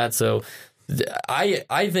stuff like that. So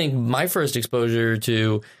I think my first exposure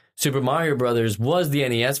to Super Mario Brothers was the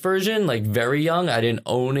NES version, like very young. I didn't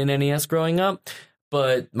own an NES growing up,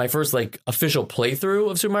 but my first like official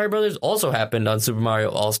playthrough of Super Mario Brothers also happened on Super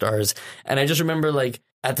Mario All-Stars. And I just remember like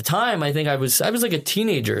at the time, I think I was like a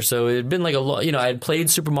teenager. So it had been like I had played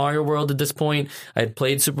Super Mario World at this point. I had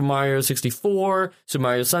played Super Mario 64, Super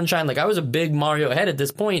Mario Sunshine. Like I was a big Mario head at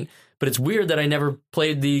this point, but it's weird that I never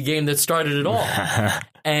played the game that started it all.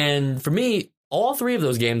 And for me, all 3 of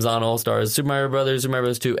those games on All-Stars, Super Mario Brothers, Super Mario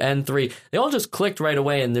Bros. 2, and 3, they all just clicked right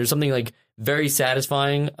away. And there's something like very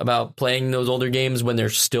satisfying about playing those older games when they're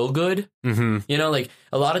still good. Mm-hmm. You know, like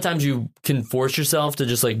a lot of times you can force yourself to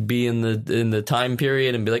just like be in the time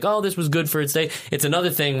period and be like, oh, this was good for its day. It's another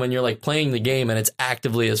thing when you're like playing the game and it's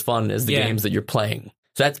actively as fun as the games that you're playing.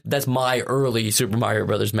 So that's my early Super Mario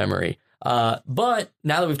Brothers memory. But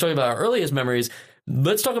now that we've talked about our earliest memories,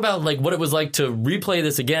 let's talk about like what it was like to replay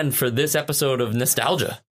this again for this episode of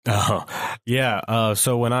Nostalgia. Oh, yeah.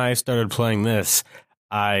 So when I started playing this,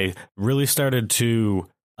 I really started to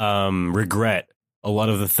regret a lot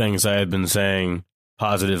of the things I had been saying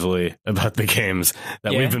positively about the games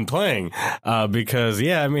that we've been playing. Because,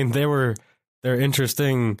 I mean, they're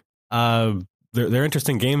interesting. They're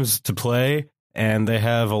interesting games to play, and they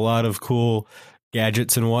have a lot of cool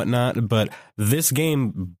gadgets and whatnot. But this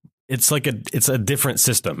game, it's a different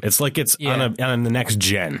system. It's like it's on the next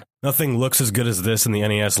gen. Nothing looks as good as this in the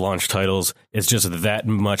NES launch titles. It's just that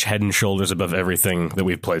much head and shoulders above everything that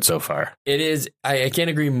we've played so far. It is. I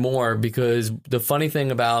can't agree more, because the funny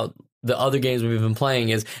thing about the other games we've been playing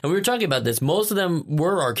is, and we were talking about this, most of them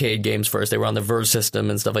were arcade games first. They were on the Verse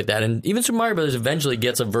system and stuff like that. And even Super Mario Brothers eventually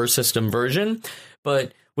gets a Verse system version.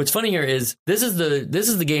 But what's funny here is this is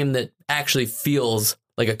the game that actually feels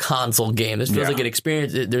like a console game. This feels like an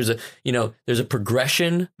experience. There's a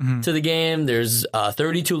progression to the game. There's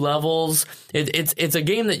 32 levels. It's a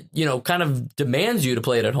game that, you know, kind of demands you to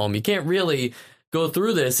play it at home. You can't really go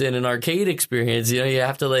through this in an arcade experience. You know, you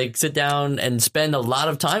have to like sit down and spend a lot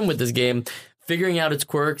of time with this game, figuring out its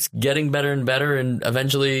quirks, getting better and better, and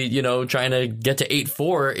eventually, you know, trying to get to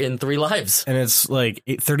 8-4 in 3 lives. And it's like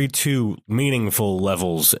 32 meaningful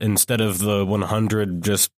levels instead of the 100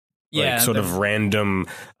 just sort of random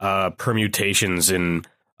permutations in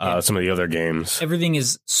some of the other games. Everything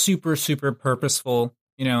is super, super purposeful.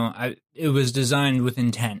 You know, it was designed with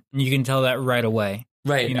intent, and you can tell that right away.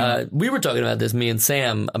 Right. You know? We were talking about this, me and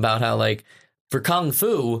Sam, about how, like, for Kung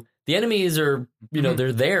Fu, the enemies are, you know,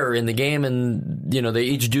 they're there in the game, and, you know, they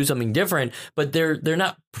each do something different, but they're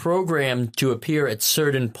not programmed to appear at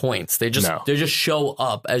certain points. They just show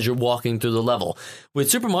up as you're walking through the level. With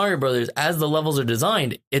Super Mario Brothers, as the levels are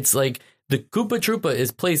designed, it's like the Koopa Troopa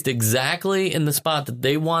is placed exactly in the spot that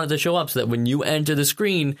they wanted to show up, so that when you enter the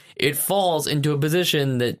screen, it falls into a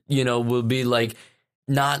position that, you know, will be like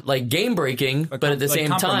not like game breaking, but at the same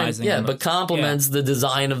time, but complements the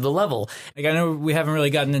design of the level. Like, I know we haven't really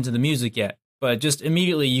gotten into the music yet, but just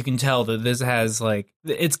immediately you can tell that this has, like,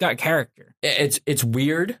 it's got character. It's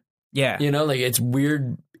weird. Yeah. You know, like, it's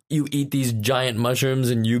weird. You eat these giant mushrooms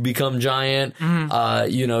and you become giant.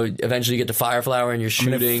 You know, eventually you get to Fire Flower and you're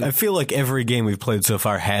shooting. I feel like every game we've played so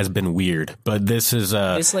far has been weird, but this is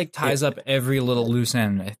this like ties up every little loose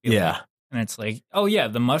end. I feel like. And it's like, oh yeah,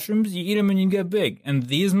 the mushrooms, you eat them and you get big. And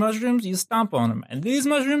these mushrooms, you stomp on them. And these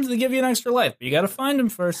mushrooms, they give you an extra life. But you got to find them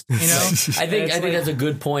first, you know? I think that's a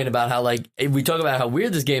good point about how, like, we talk about how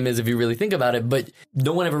weird this game is if you really think about it, but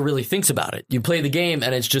no one ever really thinks about it. You play the game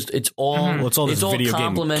and it's all video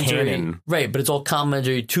complimentary. Game canon. Right, but it's all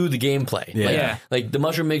complimentary to the gameplay. Yeah. Like, the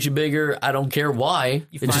mushroom makes you bigger. I don't care why.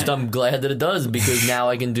 I'm glad that it does, because now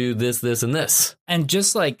I can do this, this, and this. And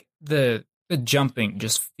just like the jumping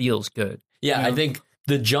just feels good. Yeah, you know? I think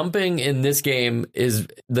the jumping in this game is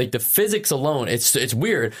like the physics alone. It's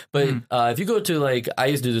weird, but if you go to, like, I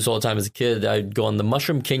used to do this all the time as a kid. I'd go on the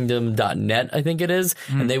mushroomkingdom.net, I think it is,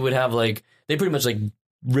 and they would have, like, they pretty much like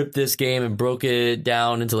ripped this game and broke it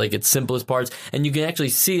down into like its simplest parts, and you can actually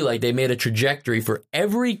see, like, they made a trajectory for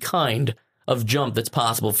every kind of jump that's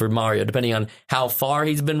possible for Mario, depending on how far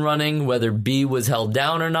he's been running, whether B was held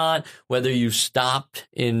down or not, whether you stopped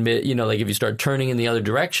in mid, you know, like if you start turning in the other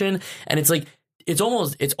direction. And it's like, it's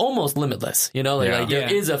almost limitless, you know, like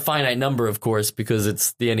there is a finite number, of course, because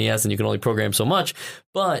it's the NES and you can only program so much.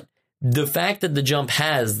 But the fact that the jump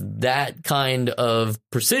has that kind of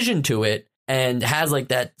precision to it and has like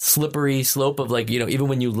that slippery slope of, like, you know, even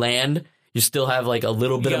when you land, you still have like a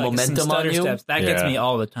little bit of momentum on you. Steps. That gets me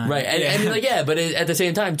all the time. Right. And like, but at the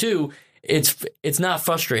same time too, it's not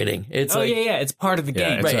frustrating. It's it's part of the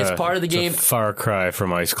game. It's part of the game. A far cry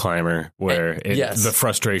from Ice Climber, where the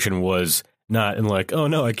frustration was not in like, oh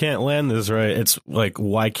no, I can't land this right. It's like,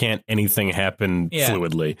 why can't anything happen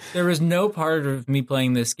fluidly? There was no part of me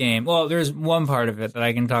playing this game. Well, there's one part of it that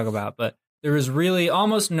I can talk about, but there was really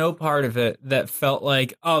almost no part of it that felt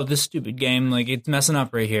like, oh, this stupid game, like, it's messing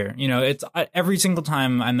up right here. You know, it's every single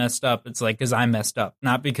time I messed up, it's like, because I messed up,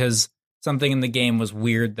 not because something in the game was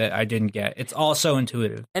weird that I didn't get. It's all so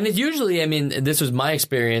intuitive. And it's usually, I mean, this was my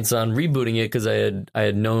experience on rebooting it, because I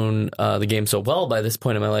had known the game so well by this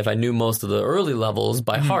point in my life. I knew most of the early levels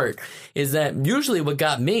by heart. Is that usually what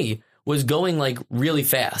got me was going, like, really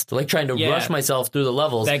fast, like trying to rush myself through the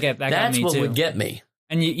levels. That's what would get me.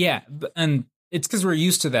 And and it's because we're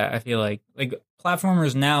used to that. I feel like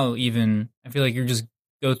platformers now, even, I feel like you just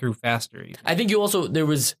go through faster. Even. I think you also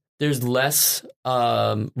there's less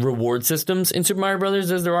reward systems in Super Mario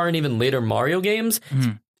Brothers as there are in even later Mario games.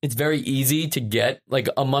 It's very easy to get like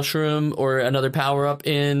a mushroom or another power up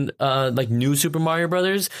in like new Super Mario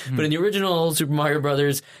Brothers, but in the original Super Mario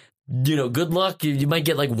Brothers, you know, good luck. You might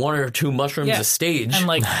get like 1 or 2 mushrooms a stage, and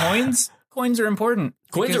like coins. Coins are important.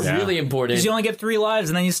 Coins are really important. Because you only get 3 lives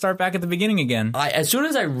and then you start back at the beginning again. As soon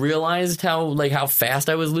as I realized how fast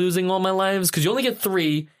I was losing all my lives, because you only get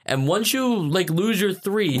 3, and once you like lose your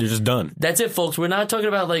 3, you're just done. That's it, folks. We're not talking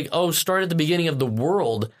about like, oh, start at the beginning of the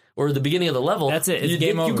world or the beginning of the level. That's it. It's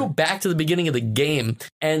game over. You go back to the beginning of the game.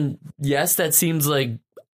 And yes, that seems like,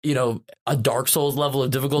 you know, a Dark Souls level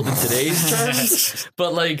of difficulty in today's terms.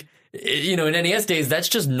 But like, you know, in NES days, that's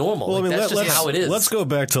just normal. Well, I mean, that's just how it is. Let's go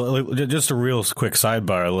back to just a real quick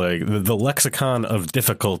sidebar. Like the lexicon of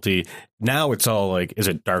difficulty. Now it's all like, is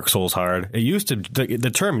it Dark Souls hard? It used to, the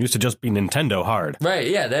term used to just be Nintendo hard. Right.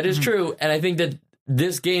 Yeah, that is true. And I think that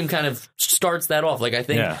this game kind of starts that off. Like, I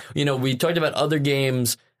think, you know, we talked about other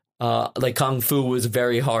games Like Kung Fu was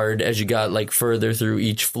very hard as you got like further through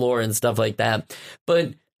each floor and stuff like that.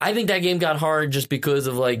 But I think that game got hard just because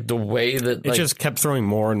of like the way that it just kept throwing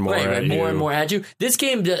more and more at you. More and more at you. This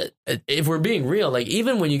game, if we're being real, like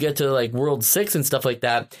even when you get to like World 6 and stuff like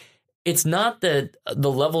that, it's not that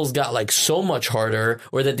the levels got like so much harder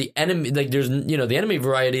or that the enemy, like there's, the enemy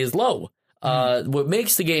variety is low. What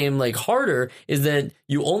makes the game like harder is that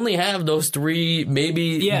you only have those 3,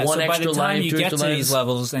 maybe one so extra by the time life. you get to these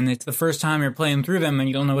levels and it's the first time you're playing through them and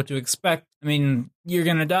you don't know what to expect, I mean, you're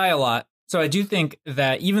going to die a lot. So I do think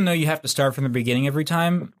that even though you have to start from the beginning every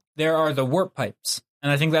time, there are the warp pipes. And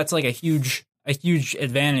I think that's like a huge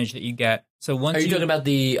advantage that you get. So once Are you talking about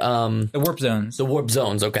the warp zones? The warp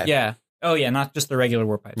zones, okay. Yeah. Oh yeah, not just the regular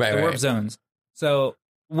warp pipes. The warp zones. So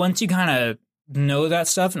once you kind of know that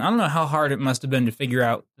stuff, and I don't know how hard it must have been to figure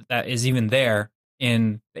out that is even there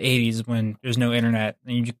in the 80s when there's no internet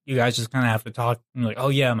and you guys just kind of have to talk and like, oh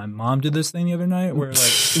yeah, my mom did this thing the other night where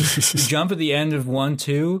like you jump at the end of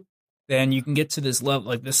 1-2, then you can get to this level,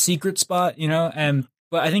 like the secret spot,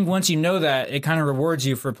 but I think once you know that, it kind of rewards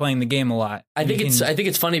you for playing the game a lot. I think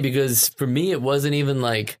it's funny because for me, it wasn't even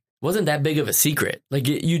like, wasn't that big of a secret. Like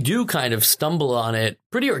you do kind of stumble on it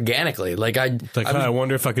pretty organically. I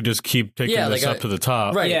wonder if I could just keep taking this up to the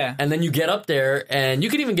top. Right. Yeah. And then you get up there and you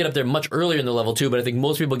could even get up there much earlier in the level too. But I think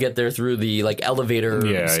most people get there through the like elevator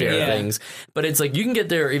stair things. But it's like you can get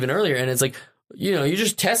there even earlier and it's like, you're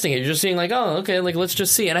just testing it. You're just seeing like, oh, okay, like let's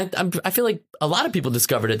just see. And I feel like a lot of people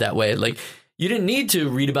discovered it that way. Like you didn't need to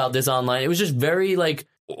read about this online. It was just very like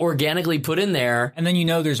organically put in there. And then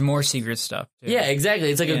there's more secret stuff too. Yeah,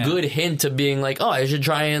 exactly. It's like a good hint to being like, oh, I should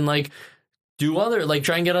try and like do other, like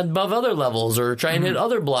try and get above other levels or try and hit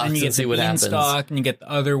other blocks and see what happens. And you get the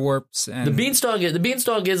other warps. And the beanstalk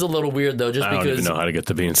is a little weird though, just because I don't even know how to get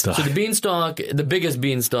the beanstalk. So the beanstalk, the biggest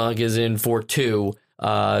beanstalk is in 4-2.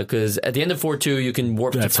 Because at the end of 4-2, you can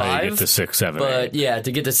warp That's to 5. How you get to 6, 7, but 8. yeah,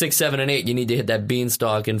 to get to 6, 7, and 8, you need to hit that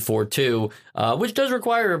beanstalk in 4-2, which does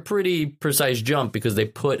require a pretty precise jump because they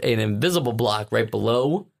put an invisible block right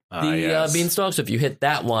below the beanstalk. So if you hit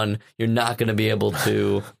that one, you're not going to be able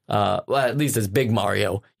to. Well, at least as Big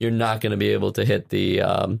Mario, you're not going to be able to hit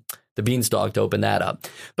the beanstalk to open that up.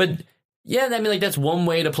 But yeah, I mean, like that's one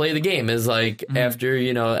way to play the game is like after,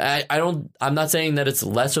 I'm not saying that it's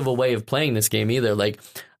less of a way of playing this game either. Like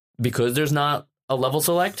because there's not a level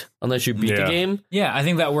select unless you beat the game. Yeah, I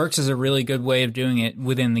think that works as a really good way of doing it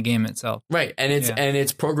within the game itself. Right. And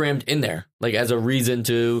it's programmed in there like as a reason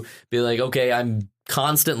to be like, okay, I'm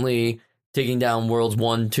constantly taking down worlds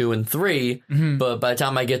 1, 2, and 3. But by the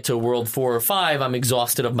time I get to world 4 or 5, I'm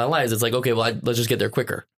exhausted of my lives. It's like, okay, well, let's just get there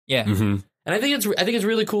quicker. Yeah. And I think it's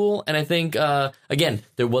really cool. And I think, again,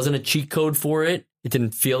 there wasn't a cheat code for it. It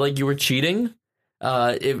didn't feel like you were cheating.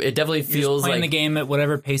 It definitely feels playing like the game at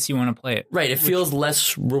whatever pace you want to play it. Right. It feels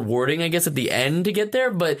less rewarding, I guess, at the end to get there.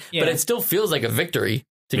 But it still feels like a victory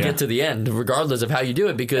to get to the end, regardless of how you do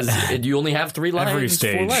it, because you only have 3 lives. Every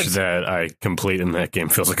stage that I complete in that game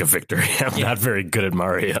feels like a victory. I'm not very good at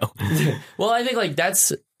Mario. Well, I think like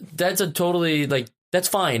that's a totally like that's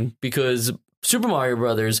fine because Super Mario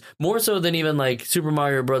Brothers, more so than even like Super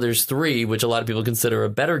Mario Brothers 3, which a lot of people consider a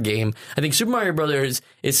better game, I think Super Mario Brothers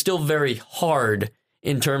is still very hard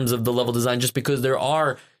in terms of the level design just because there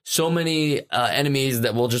are so many enemies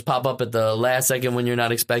that will just pop up at the last second when you're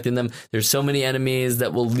not expecting them. There's so many enemies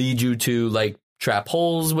that will lead you to like trap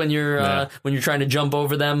holes when you're trying to jump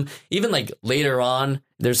over them. Even like later on,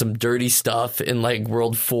 there's some dirty stuff in like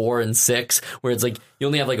World 4 and 6 where it's like you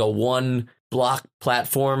only have like a 1 block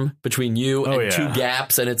platform between you and 2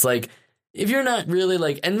 gaps, and it's like if you're not really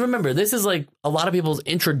like, and remember this is like a lot of people's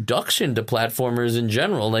introduction to platformers in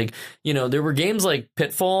general, like there were games like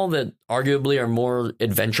Pitfall that arguably are more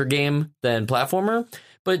adventure game than platformer,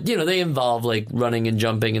 but they involve like running and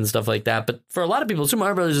jumping and stuff like that. But for a lot of people, Super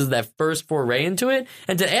Mario Brothers is that first foray into it,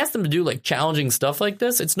 and to ask them to do like challenging stuff like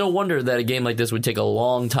this, it's no wonder that a game like this would take a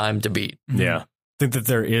long time to beat. Yeah, I think that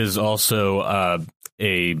there is also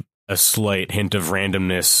a slight hint of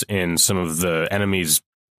randomness in some of the enemies'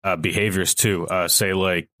 behaviors too. Say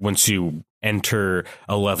like once you enter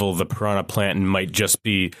a level, the piranha plant might just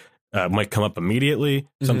be might come up immediately.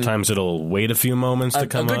 Sometimes it'll wait a few moments to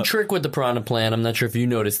come up. A good trick with the piranha plant, I'm not sure if you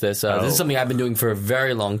noticed this. This is something I've been doing for a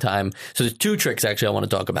very long time. So there's 2 tricks actually I want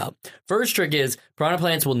to talk about. First trick is piranha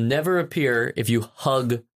plants will never appear if you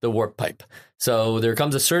hug the warp pipe. So there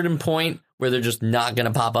comes a certain point where they're just not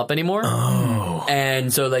going to pop up anymore. Oh.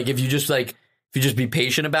 And so like if you just be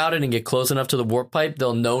patient about it and get close enough to the warp pipe,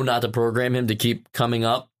 they'll know not to program him to keep coming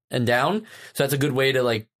up and down. So that's a good way to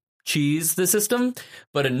like cheese the system.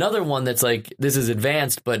 But another one that's like, this is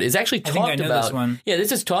advanced, but is actually I think I talked know about. this one. Yeah,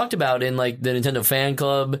 this is talked about in like the Nintendo Fan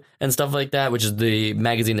Club and stuff like that, which is the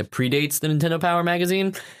magazine that predates the Nintendo Power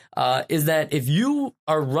magazine. Is that if you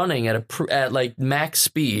are running at like max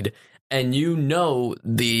speed and you know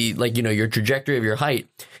your trajectory of your height,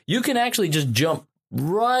 you can actually just jump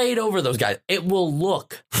right over those guys. It will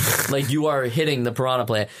look like you are hitting the Piranha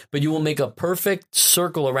Plant, but you will make a perfect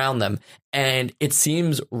circle around them. And it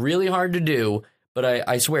seems really hard to do, but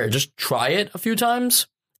I swear, just try it a few times.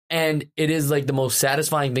 And it is like the most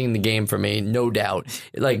satisfying thing in the game for me, no doubt.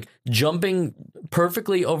 Like jumping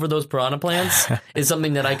perfectly over those Piranha Plants is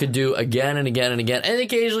something that I could do again and again and again. And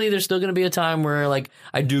occasionally there's still going to be a time where like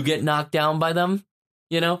I do get knocked down by them,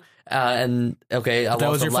 you know? And okay, I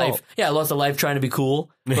lost a life. Fault. Yeah, I lost a life trying to be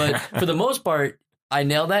cool. But for the most part, I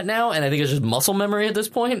nailed that now. And I think it's just muscle memory at this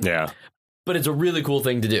point. Yeah. But it's a really cool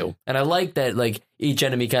thing to do. And I like that like each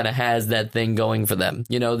enemy kind of has that thing going for them.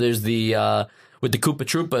 You know, there's the with the Koopa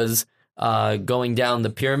Troopas going down the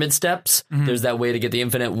pyramid steps, there's that way to get the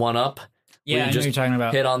infinite one-up. Yeah, I know what you're talking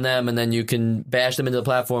about. Hit on them, and then you can bash them into the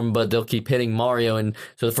platform, but they'll keep hitting Mario. And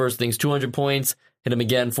so the first thing's 200 points, hit them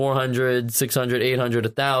again, 400, 600, 800,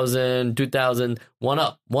 1,000, 2,000, one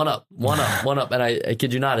up. And I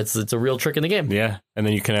kid you not, it's a real trick in the game. Yeah, and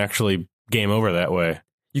then you can actually game over that way.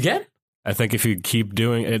 You can? I think if you keep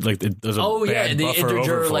doing it, like there's a bad the buffer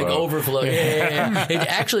integer overflow. like overflow. Yeah. It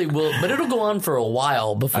actually will, but it'll go on for a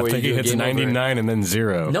while before I think you it hits 99 and then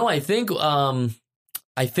 0. No, I think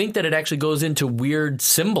that it actually goes into weird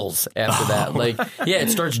symbols after that. Like, yeah,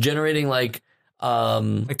 it starts generating like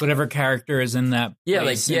whatever character is in that.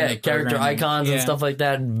 place in the character program. icons and stuff like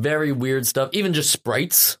that. Very weird stuff. Even just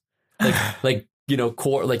sprites, like you know,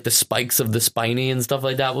 core like the spikes of the Spiny and stuff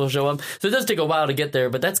like that will show up. So it does take a while to get there,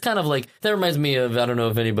 but that's kind of like that reminds me of, I don't know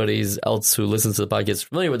if anybody's else who listens to the podcast is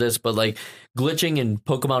familiar with this, but like glitching in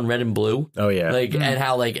Pokemon Red and Blue. Oh yeah, like and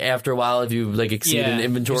how like after a while if you like exceed an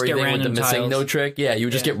inventory just get thing with the random missing tiles. no trick, you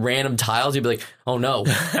would just get random tiles. You'd be like, oh no,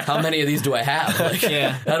 how many of these do I have? Like,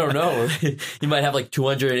 I don't know. You might have like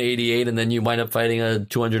 288, and then you wind up fighting a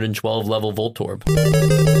 212 level Voltorb.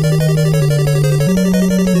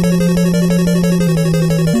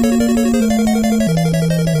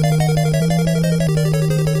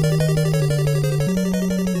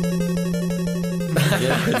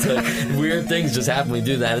 It's like weird things just happen when we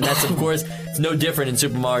do that, and that's of course it's no different in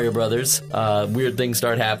Super Mario Brothers. Weird things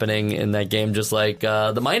start happening in that game, just like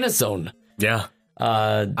the Minus Zone. Yeah.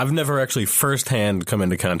 I've never actually firsthand come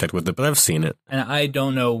into contact with it, but I've seen it. And I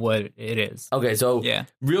don't know what it is. Okay, so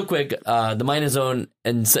real quick, the Minus Zone,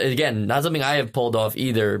 and so, again, not something I have pulled off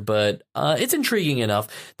either, but it's intriguing enough.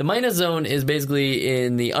 The Minus Zone is basically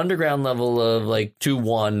in the underground level of like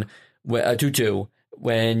 2-1, 2-2,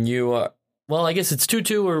 when you are. Well, I guess it's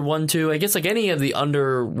 2-2 or 1-2. I guess like any of the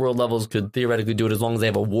underworld levels could theoretically do it as long as they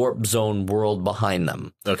have a warp zone world behind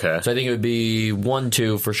them. Okay. So I think it would be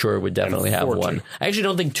 1-2 for sure. Would definitely have one. I actually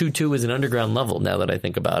don't think 2-2 is an underground level now that I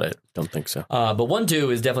think about it. Don't think so. But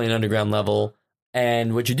 1-2 is definitely an underground level.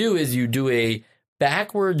 And what you do is you do a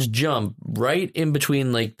backwards jump right in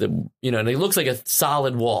between like the, you know, and it looks like a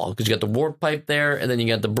solid wall because you got the warp pipe there and then you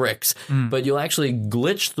got the bricks, but you'll actually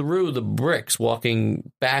glitch through the bricks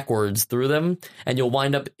walking backwards through them and you'll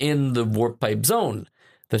wind up in the warp pipe zone.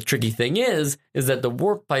 The tricky thing is that the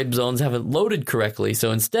warp pipe zones haven't loaded correctly.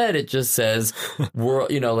 So instead it just says,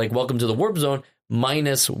 you know, like welcome to the warp zone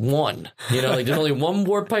 -1, you know, like there's only one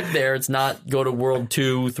warp pipe there. It's not go to world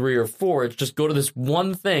 2, 3 or 4. It's just go to this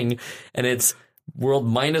one thing and it's world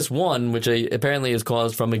 -1, which apparently is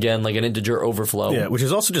caused from, again, like an integer overflow. Yeah, which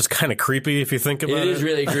is also just kind of creepy if you think about it. It is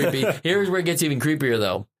really creepy. Here's where it gets even creepier,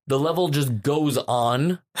 though. The level just goes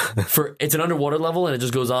on it's an underwater level, and it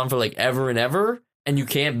just goes on for like ever and ever, and you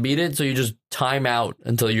can't beat it, so you just time out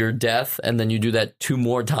until your death, and then you do that 2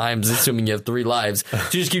 more times, assuming you have 3 lives. So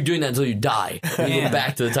you just keep doing that until you die, and you go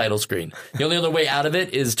back to the title screen. The only other way out of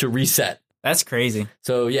it is to reset. That's crazy.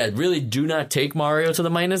 So, yeah, really do not take Mario to the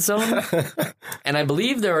Minus Zone. And I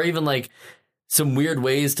believe there are even, like, some weird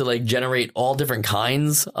ways to, like, generate all different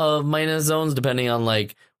kinds of Minus Zones, depending on,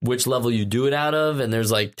 like, which level you do it out of. And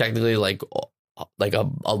there's, like, technically, like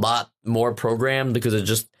a lot more programmed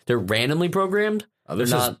because they're randomly programmed. They're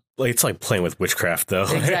not. It's like playing with witchcraft, though.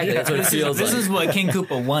 Exactly. That's what it feels like. This is what King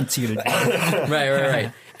Koopa wants you to do.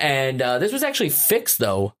 Right. And this was actually fixed,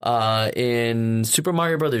 though, in Super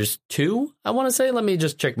Mario Brothers 2, I want to say. Let me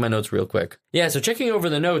just check my notes real quick. Yeah, so checking over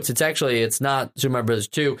the notes, it's not Super Mario Brothers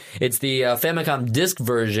 2. It's the Famicom Disk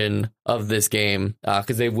version of this game,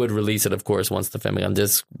 because they would release it, of course, once the Famicom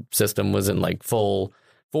Disk system was in, like, full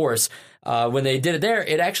force. When they did it there,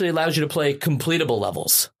 it actually allows you to play completable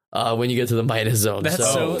levels. when you get to the Midas Zone. That's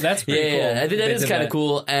that's pretty cool. Yeah, I think that They is did kind of that.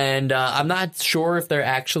 cool. And I'm not sure if they're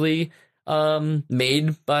actually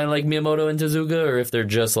made by like Miyamoto and Tezuka, or if they're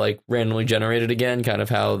just like randomly generated again, kind of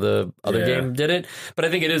how the other game did it. But I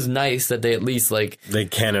think it is nice that they at least like They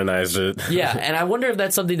canonized it. yeah, and I wonder if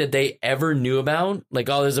that's something that they ever knew about. Like,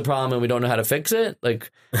 oh, there's a problem and we don't know how to fix it, like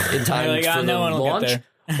in time Like, for the no one will get launch. there.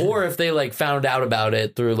 Or if they like found out about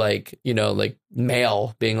it through like, you know, like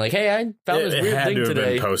mail being like, hey, I found this It weird had thing to have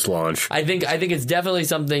today. been post-launch. I think it's definitely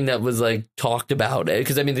something that was like talked about,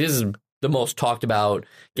 because I mean this is the most talked about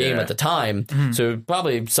game Yeah. at the time. Mhm. So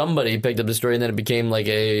probably somebody picked up the story and then it became like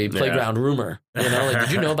a playground rumor. You know, like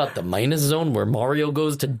did you know about the Midas Zone where Mario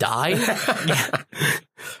goes to die?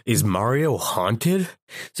 Is Mario haunted?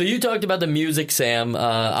 So you talked about the music, Sam.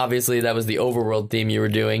 Obviously, that was the overworld theme you were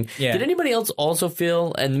doing. Yeah. Did anybody else also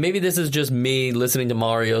feel, and maybe this is just me listening to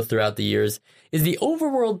Mario throughout the years, is the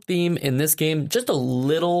overworld theme in this game just a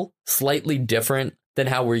little slightly different than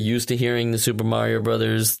how we're used to hearing the Super Mario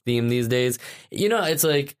Brothers theme these days? You know, it's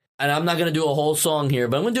like, and I'm not going to do a whole song here,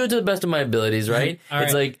 but I'm going to do it to the best of my abilities, right? All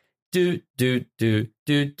It's right. like, do, do, do,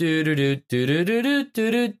 do, do, do, do, do, do, do,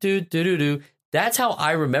 do, do, do, do, do. That's how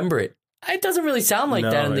I remember it. It doesn't really sound like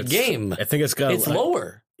that in the it's- game. I think it's got It's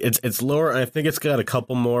lower. It's lower, and I think it's got a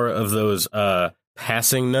couple more of those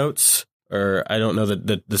passing notes, or I don't know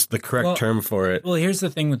the correct Well- term for it. Well, here's the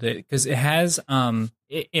thing with it, because it has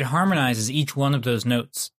it harmonizes each one of those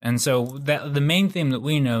notes, and so that the main theme that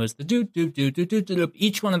we know is the do do do do do do.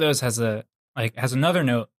 Each one of those has another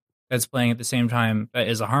note that's playing at the same time that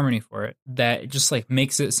is a harmony for it. That just like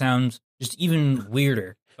makes it sound just even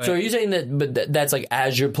weirder. But So are you saying that? But that's like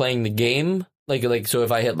as you're playing the game, like so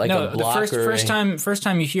if I hit like no, a block the first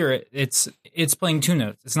time you hear it, it's playing two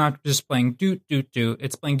notes. It's not just playing do do do.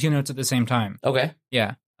 It's playing two notes at the same time. Okay,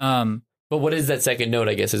 Yeah. but what is that second note?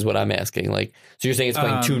 I guess is what I'm asking. Like, so you're saying it's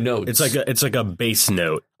playing two notes? It's like a bass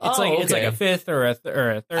note. It's Oh, like okay. a fifth or a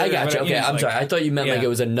third. I got you. whatever, Okay, know, I'm like- sorry. I thought you meant like Yeah. it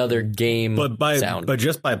was another game sound. But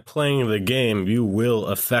just by playing the game, you will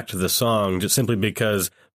affect the song just simply because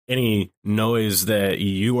any noise that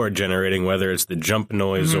you are generating, whether it's the jump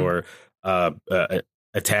noise Mhm. or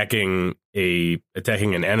attacking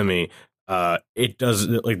an enemy, it does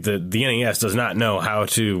like the NES does not know how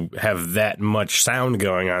to have that much sound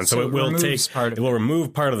going on, so it will removes part of it will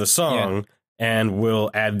remove part of the song and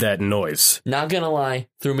will add that noise. Not gonna lie,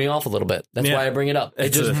 threw me off a little bit. That's Yeah. why I bring it up.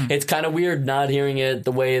 It's kind of weird not hearing it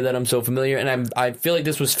the way that I'm so familiar, and I feel like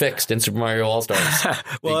this was fixed in Super Mario All Stars.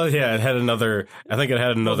 Well, yeah, it had another. I think it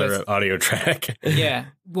had another that's- audio track. Yeah.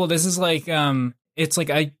 Well, this is like it's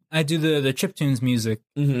like I do the chiptunes music,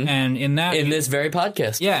 Mhm. and in that In this very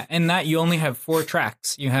podcast, yeah, in that you only have 4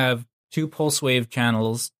 tracks. You have 2 pulse wave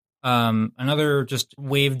channels, another just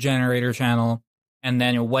wave generator channel, and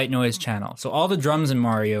then a white noise channel. So all the drums in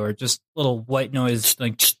Mario are just little white noise,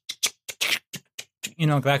 like you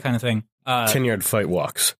know, that kind of thing. 10-yard fight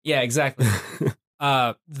walks. Yeah, exactly.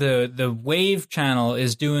 The wave channel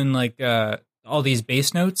is doing like all these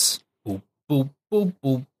bass notes, boop boop boop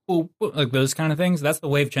boop boop, boop, like those kind of things. That's the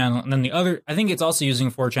wave channel, and then the other, I think it's also using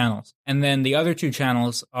 4 channels, and then the other 2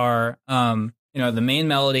 channels are the main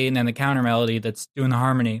melody and then the counter melody that's doing the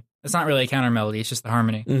harmony. It's not really a counter melody; it's just the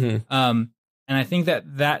harmony. Mm-hmm. And I think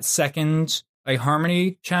that second like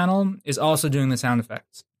harmony channel is also doing the sound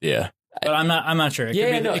effects. Yeah. But I'm not sure.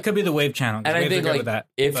 It could be the wave channel. And I Waves are think good like with that,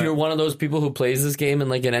 if but- you're one of those people who plays this game in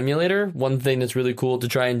like an emulator, one thing that's really cool to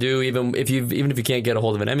try and do, even if you can't get a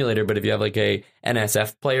hold of an emulator, but if you have like a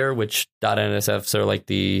NSF player, which .nsfs are like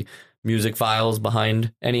the music files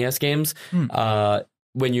behind NES games,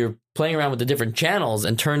 when you're playing around with the different channels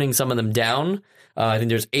and turning some of them down. I think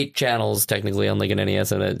there's 8 channels technically on like an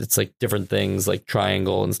NES, and it's like different things like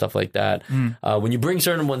triangle and stuff like that. When you bring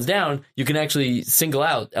certain ones down, you can actually single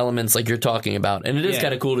out elements like you're talking about, and it is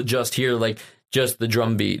kind of cool to just hear like just the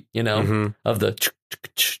drum beat, you know, of the,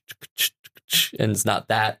 and it's not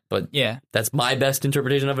that, but yeah. that's my best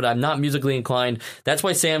interpretation of it. I'm not musically inclined. That's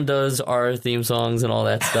why Sam does our theme songs and all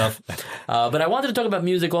that stuff. But I wanted to talk about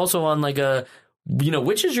music also on like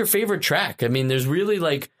which is your favorite track? I mean, there's really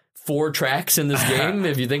like 4 tracks in this game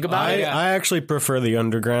if you think about it. I actually prefer the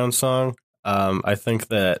underground song. I think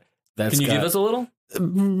that's. Can you give us a little?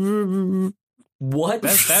 What?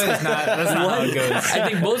 That's not how it goes. I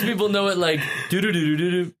think most people know it like do do do do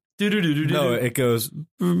do do do do do. No, it goes.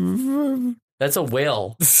 That's a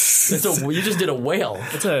whale. You just did a whale.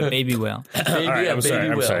 It's a baby whale. Baby, All right, yeah, I'm baby sorry.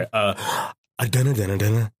 I'm whale. sorry. Dana dana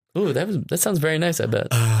dana. Ooh, that sounds very nice. I bet.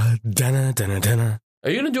 Dana dana dana. Are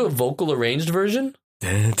you gonna do a vocal arranged version?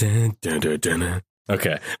 Dana dana dana dana.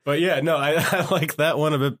 Okay, but yeah, no, I like that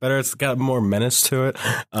one a bit better. It's got more menace to it.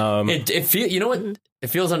 It feels, you know what? It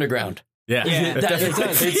feels underground. Yeah, Yeah. it definitely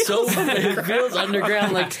does. It feels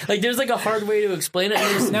underground. Like there's like a hard way to explain it.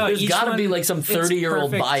 There's each got to be one, like some it's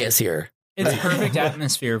 30-year-old perfect. bias here. It's perfect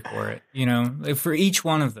atmosphere for it, you know, like for each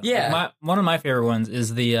one of them. Yeah. Like one of my favorite ones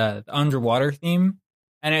is the underwater theme.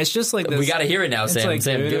 And it's just like this. We got to hear it now, it's Sam. like,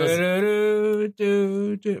 Sam, give us.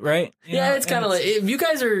 Right? You Yeah, know, it's kind of and like if you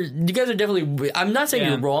guys are definitely. I'm not saying Yeah.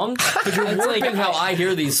 you're wrong, but you're It's warping like- how I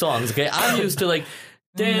hear these songs. Okay, I'm used to like.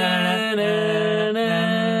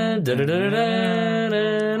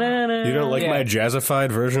 You don't like my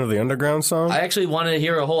jazzified version of the Underground song? I actually wanted to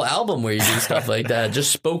hear a whole album where you do stuff like that,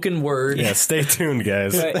 just spoken word. Yeah, stay tuned,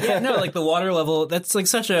 guys. But yeah, no, like the water level, that's like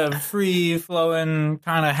such a free flowing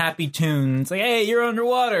kind of happy tune. It's like, hey, you're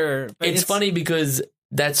underwater. But It's funny because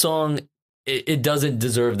that song, it doesn't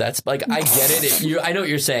deserve that. Like, I get it. I know what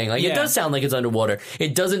you're saying. Like, it Yeah. does sound like it's underwater.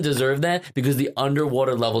 It doesn't deserve that because the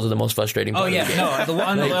underwater levels are the most frustrating part Oh, yeah. of the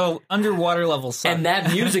game. No, the underwater level sucks. And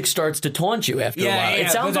that music starts to taunt you after a yeah, while. yeah,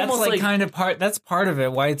 It sounds but that's almost like kind of that's part of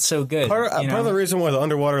it, why it's so good. Part you know? of the reason why the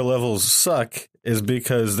underwater levels suck is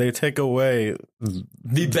because they take away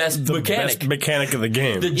the best the mechanic. best mechanic of the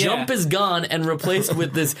game. The jump is gone and replaced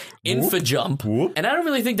with this infa jump. Whoop. And I don't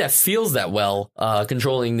really think that feels that well,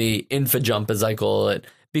 controlling the infa jump, as I call it.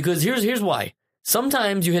 Because here's why.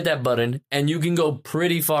 Sometimes you hit that button and you can go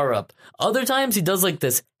pretty far up. Other times he does like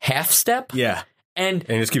this half step. Yeah, And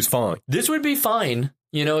and it just keeps falling. this would be fine,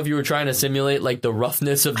 you know, if you were trying to simulate like the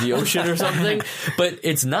roughness of the ocean or something. But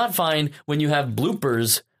it's not fine when you have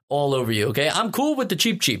bloopers all over you, okay? I'm cool with the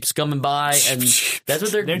cheaps coming by, and that's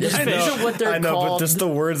what they're just- these are what they're I know, called. but just the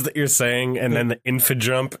words that you're saying, and then the infa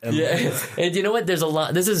jump. And Yeah, and you know what? There's a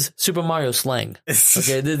lot. This is Super Mario slang.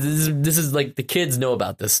 Okay, this is like the kids know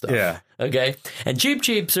about this stuff. Yeah. Okay, and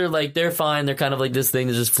cheaps are like they're fine. They're kind of like this thing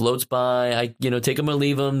that just floats by. I take them or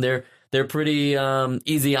leave them. They're pretty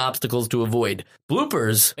easy obstacles to avoid.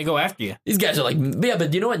 Bloopers. They go after you. These guys are like, yeah,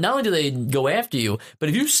 but you know what? Not only do they go after you, but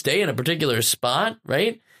if you stay in a particular spot,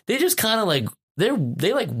 right? They just kind of like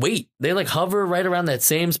they like wait. They like hover right around that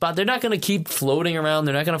same spot. They're not going to keep floating around.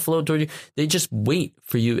 They're not going to float toward you. They just wait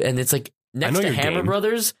for you. And it's like next to Hammer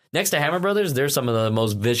Brothers, they're some of the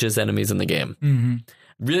most vicious enemies in the game. Mm-hmm.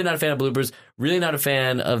 Really not a fan of bloopers. Really not a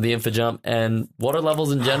fan of the infa jump and water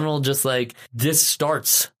levels in general. Just like this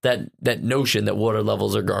starts that notion that water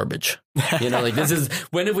levels are garbage. You know, like this is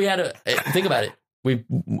when have we had a think about it. We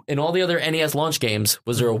in all the other NES launch games,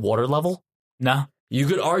 was there a water level? No. You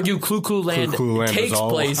could argue Clu Clu Land takes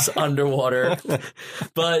place underwater,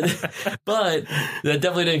 but that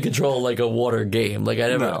definitely didn't control like a water game. Like I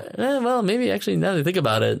never. Well, maybe actually now that I think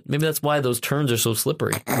about it, maybe that's why those turns are so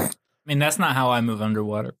slippery. I mean, that's not how I move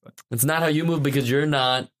underwater, but It's not how you move because you're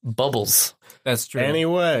not Bubbles. that's true.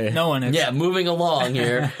 Anyway, No one is. Yeah, moving along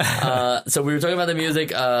here. So we were talking about the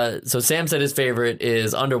music. So Sam said his favorite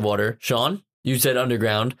is Underwater. Sean? You said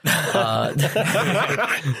Underground. Guys,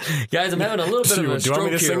 I'm having a little bit of a Do you want me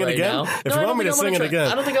stroke to sing here it right again? now. If you want me to sing it again.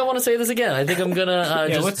 I don't think I want to say this again. I think I'm going to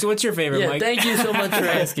Yeah, just... what's your favorite, Yeah, Mike? thank you so much for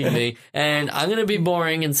asking me. And I'm going to be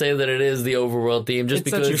boring and say that it is the overworld theme just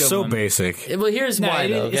It's such because... a you're good so one. basic. Well, here's No, why,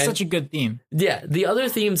 though. it's Okay? such a good theme. Yeah, the other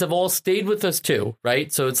themes have all stayed with us too,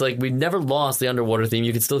 right? So it's like we never lost the underwater theme.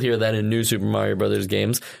 You can still hear that in new Super Mario Brothers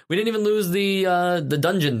games. We didn't even lose the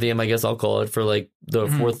dungeon theme, I guess I'll call it, for like the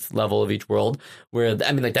fourth level of each world. Where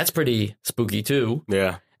I mean, like that's pretty spooky too.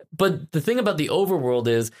 Yeah. But the thing about the overworld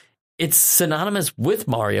is it's synonymous with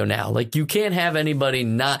Mario now. Like you can't have anybody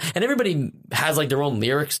not, and everybody has like their own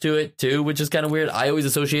lyrics to it too, which is kind of weird. I always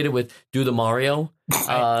associate it with "Do the Mario," which is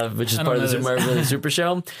I part of don't the Super know Mario Brothers Super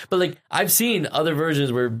Show. But like I've seen other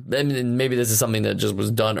versions where, I mean, maybe this is something that just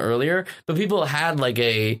was done earlier, but people had like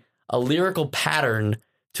a lyrical pattern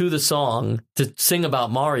to the song to sing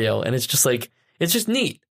about Mario, and it's just like it's just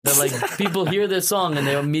neat. That like people hear this song and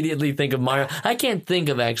they immediately think of Mario. I can't think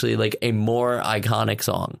of actually like a more iconic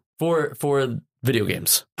song for video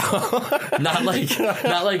games. not like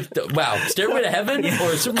wow, Stairway to Heaven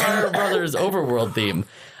or Super Mario Brothers Overworld theme.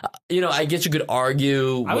 I guess you could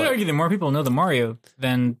argue. I would argue that more people know the Mario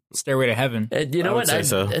than Stairway to Heaven. You know I would what? say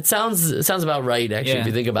so. It sounds about right, actually, Yeah. if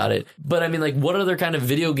you think about it. But I mean, like, what other kind of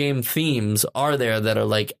video game themes are there that are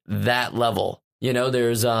like that level?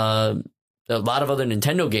 There's a lot of other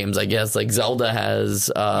Nintendo games, I guess. Like Zelda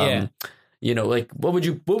has. Like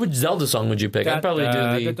what Zelda song would you pick? I'd probably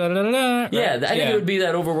do the. Yeah, I think it would be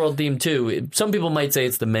that overworld theme too. Some people might say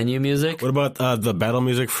it's the menu music. What about the battle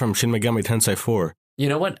music from Shin Megami Tensei 4? You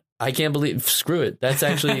know what? I can't believe. Screw it. That's the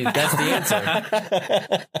answer.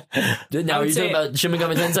 Now, are you talking about Shin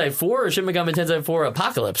Megami Tensei 4 or Shin Megami Tensei 4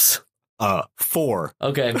 Apocalypse? 4.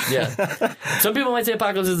 Okay, yeah. Some people might say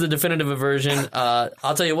Apocalypse is the definitive version.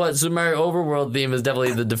 I'll tell you what, Super Mario Overworld theme is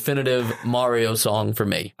definitely the definitive Mario song for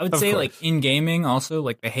me. I would say, course. like, in gaming also,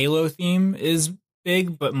 like, the Halo theme is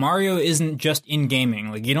big, but Mario isn't just in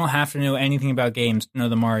gaming. Like, you don't have to know anything about games to know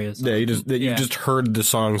the Mario song. Yeah, you just heard the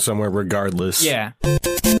song somewhere regardless. Yeah.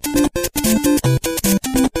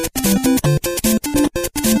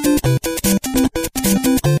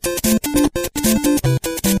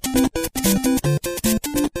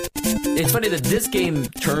 It's funny that this game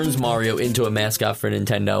turns Mario into a mascot for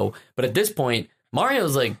Nintendo, but at this point,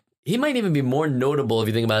 Mario's like, he might even be more notable if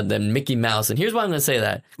you think about it than Mickey Mouse. And here's why I'm going to say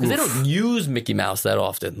that. Because they don't use Mickey Mouse that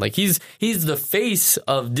often. Like, he's the face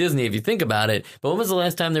of Disney if you think about it. But when was the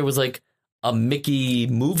last time there was, like, a Mickey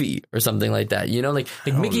movie or something like that? You know, like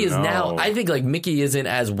Mickey is now, I think, like, Mickey isn't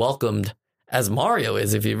as welcomed as Mario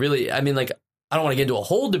is. If you really, I mean, like, I don't want to get into a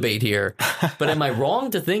whole debate here, but am I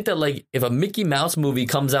wrong to think that, like, if a Mickey Mouse movie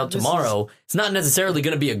comes out tomorrow, it's not necessarily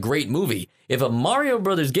going to be a great movie? If a Mario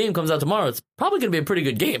Brothers game comes out tomorrow, it's probably going to be a pretty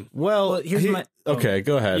good game. Well, here's my... Okay,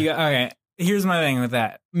 go ahead. Okay, here's my thing with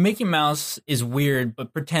that. Mickey Mouse is weird,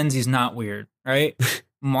 but pretends he's not weird, right?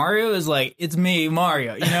 Mario is like, it's me,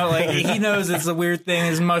 Mario. You know, like, he knows it's a weird thing.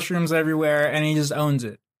 There's mushrooms everywhere, and he just owns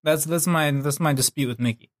it. That's my dispute with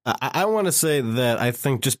Mickey. I want to say that I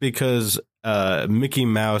think just because Mickey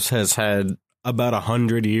Mouse has had about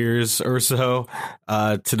 100 years or so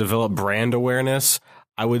to develop brand awareness,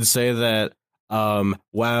 I would say that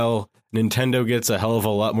while Nintendo gets a hell of a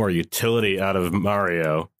lot more utility out of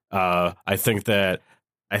Mario, I think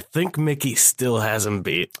Mickey still has him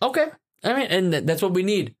beat. Okay. I mean, and that's what we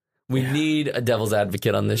need. We need a devil's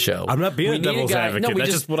advocate on this show. I'm not being a devil's advocate. That's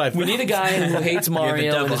just what I We need a guy who hates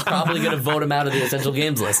Mario and is probably going to vote him out of the essential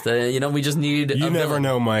games list. You know, we just need. You never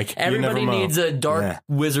know, Mike. Everybody needs a dark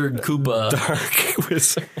wizard Koopa. Dark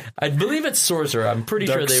wizard. I believe it's sorcerer. I'm pretty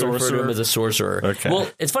sure they refer to him as a sorcerer. Okay. Well,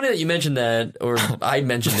 it's funny that you mentioned that, or I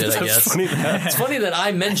mentioned it. I guess it's funny that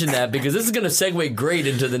I mentioned that because this is going to segue great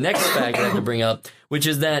into the next fact I have to bring up, which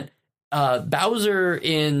is that. Bowser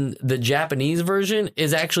in the Japanese version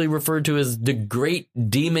is actually referred to as the Great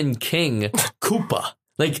Demon King Koopa.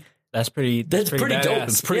 Like that's pretty dope.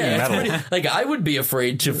 It's pretty metal. Like I would be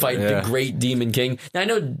afraid to fight the Great Demon King. Now I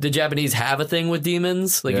know the Japanese have a thing with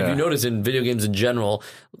demons. Like if you notice in video games in general,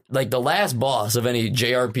 like the last boss of any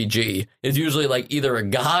JRPG is usually like either a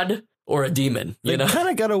god or a demon. You know, kind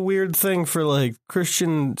of got a weird thing for like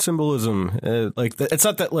Christian symbolism. Like it's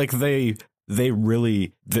not that like they're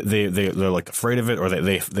like afraid of it or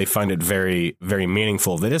they find it very, very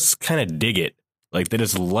meaningful. They just kind of dig it. Like they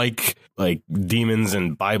just like demons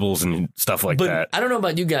and Bibles and stuff like that. I don't know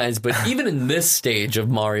about you guys, but even in this stage of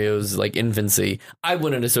Mario's like infancy, I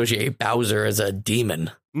wouldn't associate Bowser as a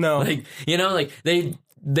demon. No, like you know, like they.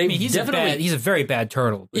 I mean, he's a very bad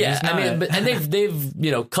turtle. Yeah, I mean, and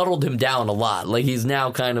they've cuddled him down a lot. Like he's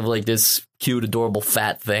now kind of like this cute, adorable,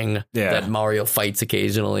 fat thing that Mario fights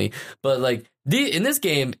occasionally. But like in this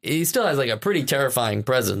game, he still has like a pretty terrifying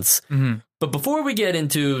presence. Mm-hmm. But before we get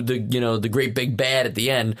into the great big bad at the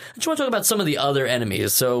end, I just want to talk about some of the other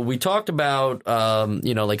enemies. So we talked about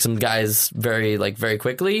like some guys very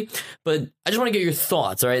quickly, but I just want to get your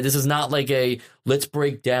thoughts. All right, this is not like a let's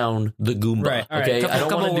break down the Goomba. Right, okay, right. I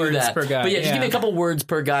don't want to do that. Per guy. But just give me a couple words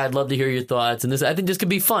per guy. I'd love to hear your thoughts. And I think this could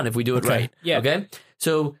be fun if we do it right. Yeah. Okay.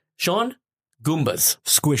 So Sean, Goombas.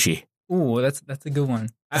 Squishy. Ooh, that's a good one.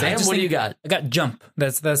 Sam, what do you got? I got jump.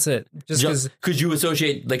 That's it. Just because you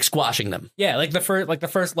associate like squashing them. Yeah, like the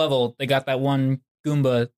first level, they got that one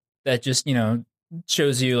Goomba that just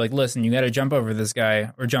shows you like, listen, you got to jump over this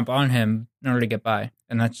guy or jump on him in order to get by,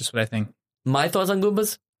 and that's just what I think. My thoughts on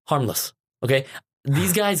Goombas: harmless. Okay.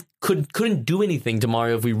 These guys couldn't do anything to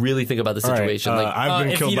Mario if we really think about the situation. Right. I've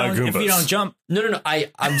been killed by Goombas. If you don't jump. No.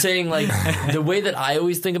 I'm saying like the way that I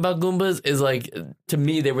always think about Goombas is like, to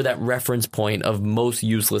me, they were that reference point of most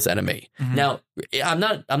useless enemy. Mm-hmm. Now, I'm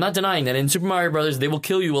not denying that in Super Mario Brothers, they will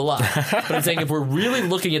kill you a lot. But I'm saying if we're really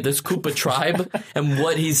looking at this Koopa tribe and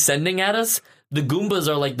what he's sending at us, the Goombas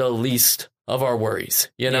are like the least of our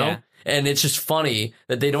worries, you know? Yeah. And it's just funny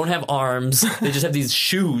that they don't have arms. They just have these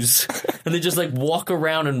shoes and they just like walk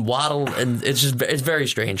around and waddle. And it's very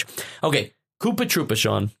strange. Okay. Koopa Troopa,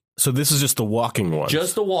 Sean. So this is just the walking one.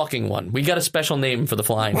 Just the walking one. We got a special name for the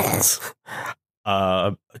flying ones.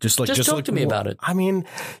 Just talk to me about it. I mean,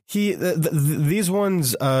 these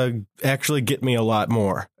ones actually get me a lot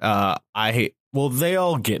more. They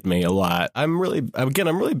all get me a lot. I'm really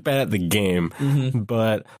bad at the game,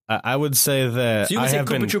 but I would say that I have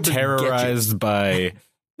been terrorized by.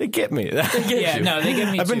 They get me. They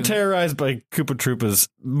get me. I've been terrorized by Koopa Troopas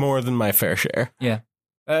more than my fair share. Yeah,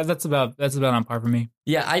 That's about on par for me.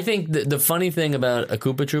 Yeah, I think the funny thing about a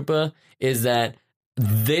Koopa Troopa is that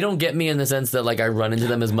they don't get me in the sense that like I run into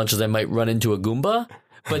them as much as I might run into a Goomba,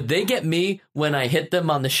 but they get me when I hit them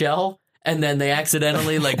on the shell and then they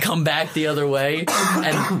accidentally like come back the other way,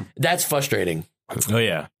 and that's frustrating. Oh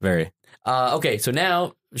yeah, very. Okay, so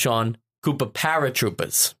now, Sean, Koopa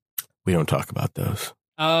Paratroopas. We don't talk about those.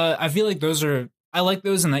 I feel like I like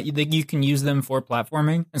those in that you can use them for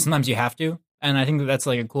platforming, and sometimes you have to. And I think that's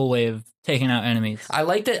like a cool way of taking out enemies. I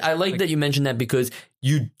like that. I like that you mentioned that because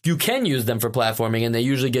you can use them for platforming, and they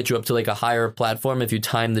usually get you up to like a higher platform if you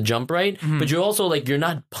time the jump right. Mm-hmm. But you're also like, you're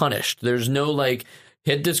not punished. There's no like,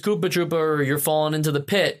 hit this Koopa Troopa or you're falling into the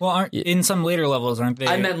pit. Well, in some later levels, aren't they?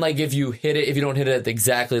 I meant like if you don't hit it at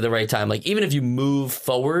exactly the right time, like even if you move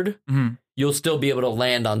forward, you'll still be able to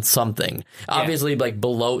land on something. Yeah. Obviously, like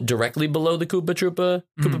directly below the Koopa Troopa,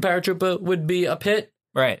 Koopa Paratroopa would be a pit.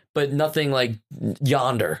 Right. But nothing like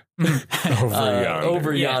yonder.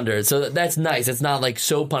 Over yonder. So that's nice. It's not like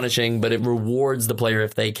so punishing, but it rewards the player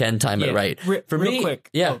if they can time it right. For me, real quick.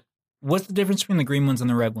 Yeah. What's the difference between the green ones and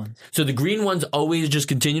the red ones? So the green ones always just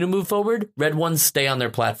continue to move forward. Red ones stay on their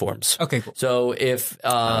platforms. Okay, cool. So if,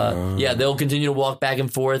 they'll continue to walk back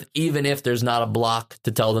and forth, even if there's not a block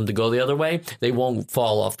to tell them to go the other way, they won't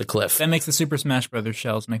fall off the cliff. That makes the Super Smash Brothers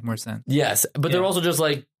shells make more sense. Yes, but they're also just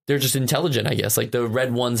like, they're just intelligent, I guess. Like the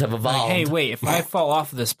red ones have evolved. Like, hey, wait, if I fall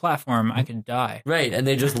off of this platform, I could die. Right, and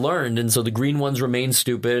they just learned, and so the green ones remain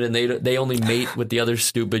stupid, and they only mate with the other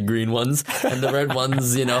stupid green ones, and the red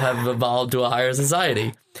ones, have evolved to a higher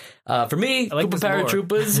society. For me, like Koopa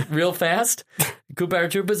Paratroopas, real fast, Koopa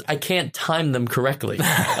Paratroopas, I can't time them correctly.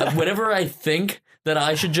 Whenever I think that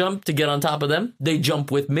I should jump to get on top of them, they jump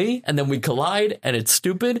with me, and then we collide, and it's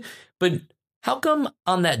stupid, but how come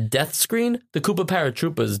on that death screen, the Koopa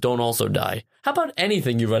Paratroopas don't also die? How about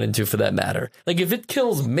anything you run into for that matter? Like, if it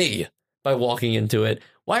kills me by walking into it,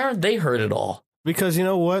 why aren't they hurt at all? Because you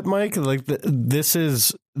know what, Mike? Like, this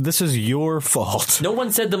is your fault. No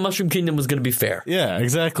one said the Mushroom Kingdom was going to be fair. Yeah,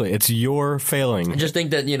 exactly. It's your failing. I just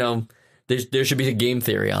think that, there should be a game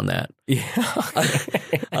theory on that.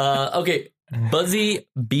 Yeah. Okay, Buzzy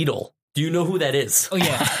Beetle. Do you know who that is? Oh,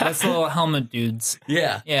 yeah. That's the little helmet dudes.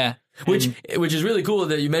 Yeah. Yeah. Which is really cool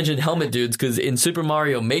that you mentioned helmet dudes, because in Super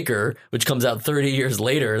Mario Maker, which comes out 30 years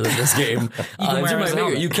later than this game,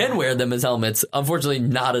 you can wear them as helmets. Unfortunately,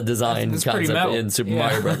 not a design concept in Super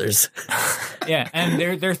Mario Brothers. Yeah, and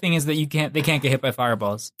their thing is that they can't get hit by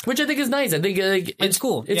fireballs, which I think is nice. I think it's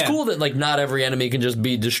cool. It's cool that like not every enemy can just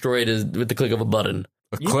be destroyed with the click of a button.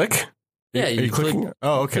 A click? Yeah, you clicking?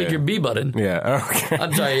 Oh, okay. Click your B button. Yeah, okay.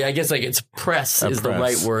 I'm sorry. I guess like it's press the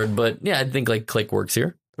right word, but yeah, I think like click works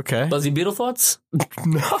here. Okay. Buzzy Beetle thoughts?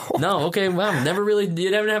 No. Okay. Wow. You never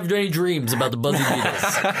have any dreams about the Buzzy Beetles.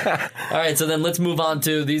 All right. So then let's move on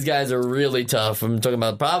to these guys are really tough. I'm talking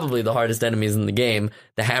about probably the hardest enemies in the game,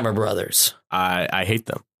 the Hammer Brothers. I hate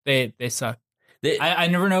them. They suck. I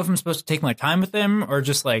never know if I'm supposed to take my time with them or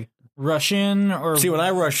just like rush in or. See, when I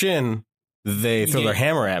rush in, they throw their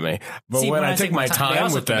hammer at me. But when I take my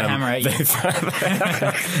time with them, I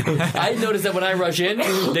noticed that when I rush in,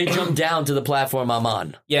 they jump down to the platform I'm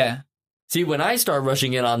on. Yeah. See, when I start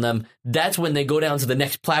rushing in on them, that's when they go down to the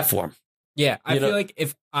next platform. Yeah, I feel like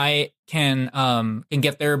if I can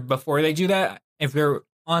get there before they do that, if they're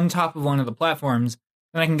on top of one of the platforms,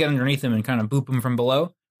 then I can get underneath them and kind of boop them from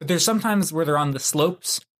below. But there's sometimes where they're on the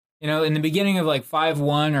slopes, in the beginning of like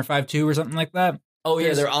 5-1 or 5-2 or something like that. Oh,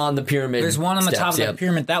 yeah, they're on the pyramid. There's one on the top of the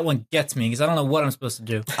pyramid. That one gets me because I don't know what I'm supposed to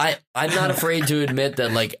do. I'm not afraid to admit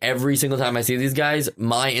that, like, every single time I see these guys,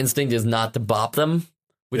 my instinct is not to bop them,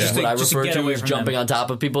 which is what I refer to as jumping on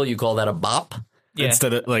top of people. You call that a bop? Yeah.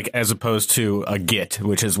 Instead of like, as opposed to a get,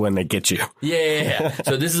 which is when they get you. Yeah.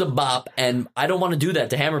 So this is a bop, and I don't want to do that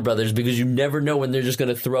to Hammer Brothers because you never know when they're just going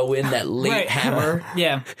to throw in that late hammer.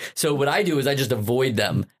 Yeah. So what I do is I just avoid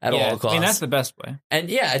them at all costs. I mean, that's the best way. And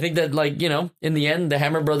yeah, I think that like, in the end, the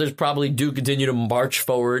Hammer Brothers probably do continue to march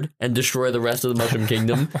forward and destroy the rest of the Mushroom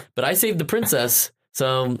Kingdom. But I saved the princess,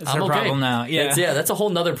 so it's I'm okay. Problem now. Yeah. That's a whole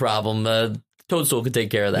nother problem. Toadstool could take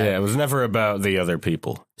care of that. Yeah, it was never about the other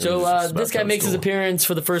people. So this guy makes his appearance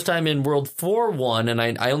for the first time in World 4-1, and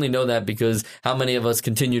I only know that because how many of us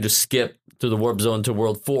continue to skip to the Warp Zone to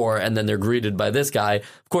World 4, and then they're greeted by this guy.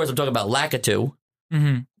 Of course, I'm talking about Lakitu.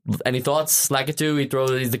 Mm-hmm. Any thoughts?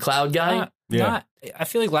 Lakitu, he's the cloud guy? I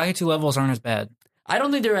feel like Lakitu levels aren't as bad. I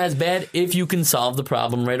don't think they're as bad if you can solve the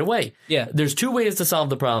problem right away. Yeah. There's two ways to solve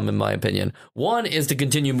the problem, in my opinion. One is to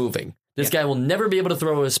continue moving. This guy will never be able to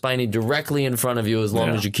throw a Spiny directly in front of you as long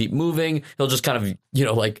as you keep moving. He'll just kind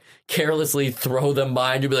of, like carelessly throw them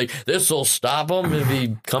by and you'll be like, this will stop him if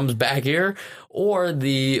he comes back here. Or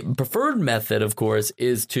the preferred method, of course,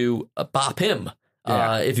 is to bop him.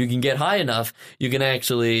 Yeah. If you can get high enough, you can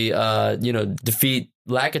actually, defeat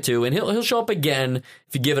Lakitu, and he'll show up again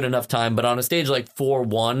if you give it enough time. But on a stage like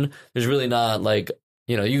 4-1, there's really not like,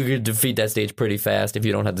 you could defeat that stage pretty fast if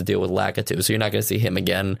you don't have to deal with Lakitu. So you're not going to see him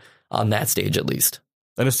again on that stage, at least.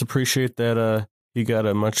 I just appreciate that he got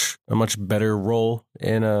a much better role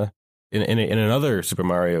in another Super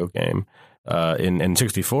Mario game. In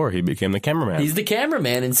 64, he became the cameraman. He's the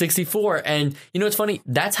cameraman in 64. And it's funny.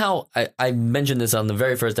 That's how I mentioned this on the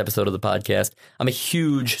very first episode of the podcast. I'm a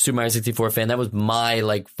huge Super Mario 64 fan. That was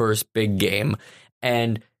my first big game.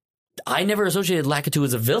 And I never associated Lakitu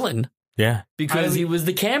as a villain. Yeah. Because he was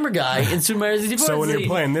the camera guy in Super Mario 64. So when you're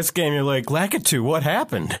playing this game, you're like, Lakitu, what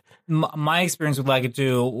happened? My experience with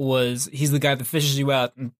Lakitu was he's the guy that fishes you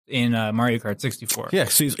out in Mario Kart 64. Yeah,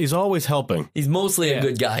 so he's always helping. He's mostly a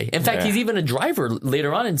good guy. In fact, he's even a driver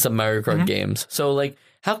later on in some Mario Kart games. So,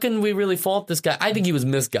 how can we really fault this guy? I think he was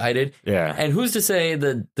misguided. Yeah. And who's to say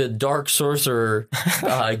that the Dark Sorcerer,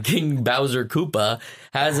 King Bowser Koopa,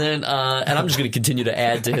 hasn't, and I'm just going to continue to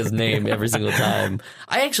add to his name every single time.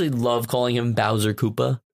 I actually love calling him Bowser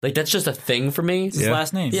Koopa. That's just a thing for me. It's his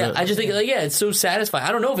last name. Yeah, I just think, it's so satisfying.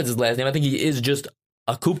 I don't know if it's his last name. I think he is just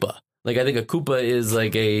a Koopa. I think a Koopa is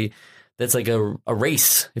that's a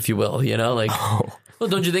race, if you will, Well,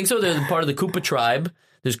 don't you think so? They're part of the Koopa tribe.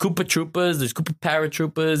 There's Koopa Troopas, there's Koopa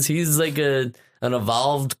Paratroopas. He's like an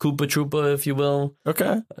evolved Koopa Troopa, if you will.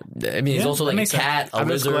 Okay. I mean, he's also like a cat, a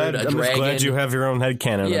lizard, a dragon. I'm just glad you have your own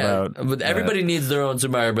headcanon about. But everybody needs their own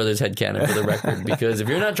Super Mario Brothers headcanon for the record, because if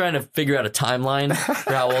you're not trying to figure out a timeline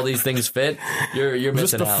for how all these things fit, you're missing out.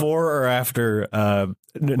 Just before or after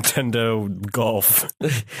Nintendo Golf?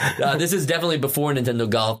 This is definitely before Nintendo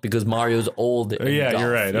Golf, because Mario's old. Yeah, Golf.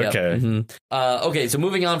 You're right. Yep. Okay. Mm-hmm. Okay, so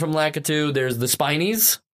moving on from Lakitu, there's the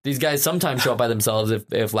Spinies. These guys sometimes show up by themselves if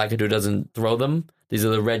Lakitu doesn't throw them. These are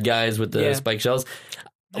the red guys with the spike shells.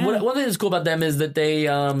 Yeah. One thing that's cool about them is that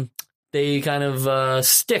they kind of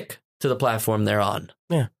stick to the platform they're on.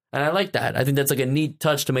 Yeah. And I like that. I think that's a neat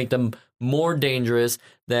touch to make them more dangerous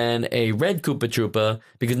than a red Koopa Troopa,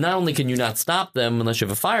 because not only can you not stop them unless you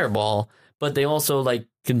have a fireball, but they also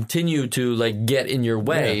continue to get in your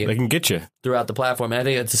way. Yeah, they can get you throughout the platform. And I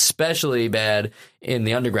think it's especially bad in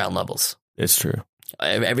the underground levels. It's true.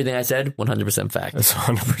 Everything I said, 100% fact. That's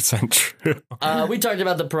 100% true. We talked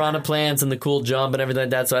about the piranha plants and the cool jump and everything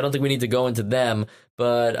like that, so I don't think we need to go into them.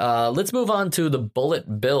 But let's move on to the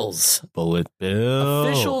Bullet Bills. Bullet Bill.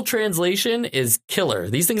 Official translation is killer.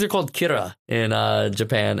 These things are called Kira in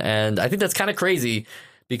Japan, and I think that's kind of crazy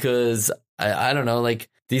because, I don't know,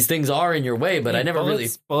 these things are in your way, but I never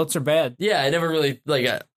Bullets are bad. Yeah, I never really,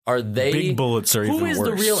 are they... Big bullets are even worse. Who is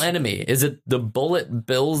the real enemy? Is it the Bullet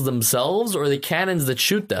Bills themselves or the cannons that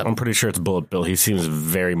shoot them? I'm pretty sure it's Bullet Bill. He seems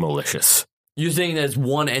very malicious. You think that's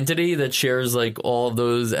one entity that shares all of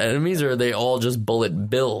those enemies, or are they all just Bullet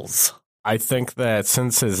Bills? I think that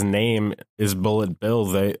since his name is Bullet Bill,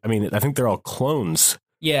 I think they're all clones.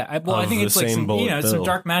 Yeah, I think it's some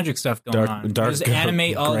dark magic stuff going on. Just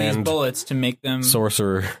animate all these bullets to make them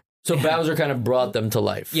sorcerer. So Bowser kind of brought them to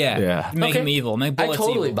life. Yeah. Make them evil. Make bullets I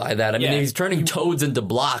totally evil. buy that. I mean, he's turning toads into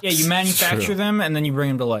blocks. Yeah, you manufacture them and then you bring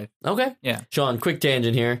them to life. Okay. Yeah. Sean, quick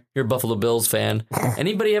tangent here. You're a Buffalo Bills fan.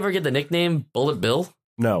 Anybody ever get the nickname Bullet Bill?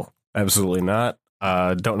 No, absolutely not.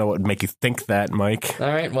 Don't know what would make you think that, Mike. All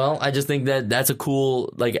right. Well, I just think that's a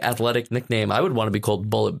cool, athletic nickname. I would want to be called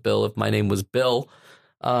Bullet Bill if my name was Bill.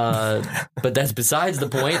 But that's besides the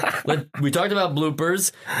point. We talked about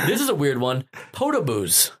bloopers. This is a weird one.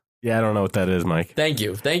 Podoboos. Yeah, I don't know what that is, Mike. Thank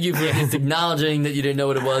you for just acknowledging that you didn't know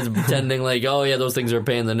what it was and pretending oh yeah, those things are a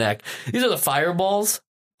pain in the neck. These are the fireballs.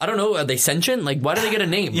 I don't know. Are they sentient? Why do they get a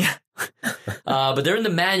name? Yeah. But they're in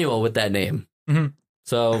the manual with that name. Mm-hmm.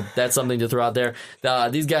 So that's something to throw out there.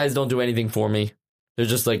 These guys don't do anything for me. They're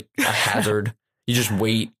just a hazard. You just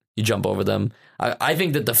wait. You jump over them. I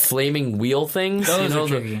think that the flaming wheel things, those are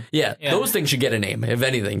tricky. Those things should get a name. If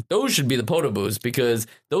anything, those should be the Podoboos, because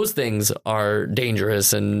those things are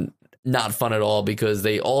dangerous and not fun at all because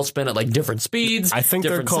they all spin at different speeds. I think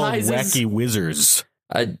they're called sizes. Wacky Wizards.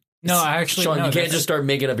 Sean, you can't just start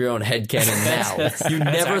making up your own headcanon now. You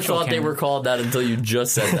never thought they were called that until you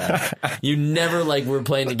just said that. You never were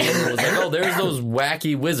playing the game and was there's those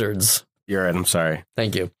wacky wizards. You're right. I'm sorry.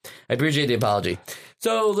 Thank you. I appreciate the apology.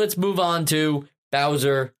 So let's move on to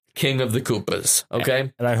Bowser, King of the Koopas.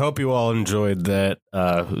 Okay. And I hope you all enjoyed that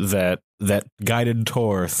guided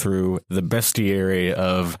tour through the bestiary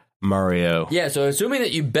of Mario. Yeah, so assuming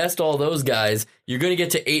that you best all those guys, you're going to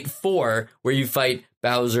get to 8-4, where you fight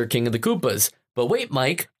Bowser, King of the Koopas. But wait,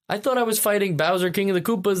 Mike, I thought I was fighting Bowser, King of the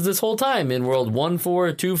Koopas this whole time in World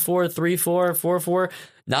 1-4, 2-4, 3-4, 4-4.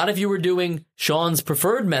 Not if you were doing Sean's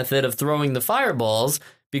preferred method of throwing the fireballs,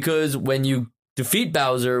 because when you defeat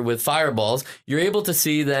Bowser with fireballs, you're able to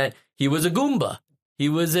see that he was a Goomba. He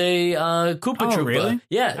was a Koopa Troopa. Really?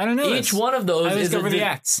 Yeah. I don't know Each this. one of those I is discovered the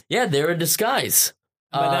acts. Yeah, they're a disguise.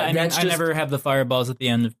 But I never have the fireballs at the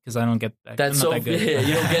end because I don't get that. That's I'm so not that good.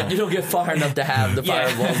 Yeah, you don't get far enough to have the Yeah.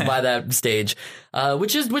 fireballs by that stage,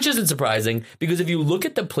 which isn't surprising, because if you look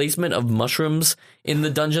at the placement of mushrooms in the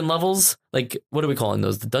dungeon levels, like what are we calling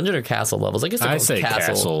those? The dungeon or castle levels? I guess they're I called say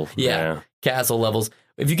castle. Yeah, castle levels.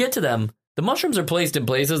 If you get to them, the mushrooms are placed in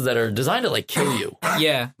places that are designed to like kill you.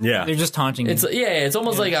 Yeah, Yeah. they're just taunting you. It's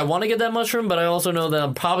almost like I want to get that mushroom, but I also know that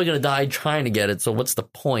I'm probably gonna die trying to get it. So what's the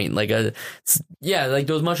point? Like, like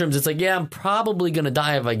those mushrooms. It's like, yeah, I'm probably gonna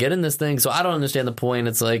die if I get in this thing. So I don't understand the point.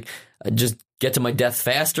 It's like, I just get to my death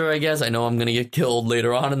faster. I guess I know I'm gonna get killed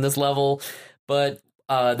later on in this level, but.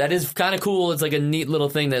 That is kind of cool. It's like a neat little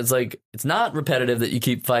thing that's like, it's not repetitive that you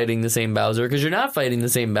keep fighting the same Bowser, because you're not fighting the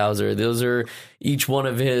same Bowser. Those are each one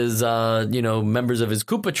of his, members of his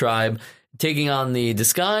Koopa tribe taking on the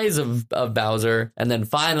disguise of Bowser. And then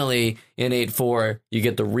finally in 8-4, you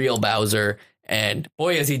get the real Bowser. And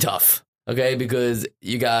boy, is he tough. Okay. Because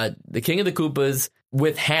you got the King of the Koopas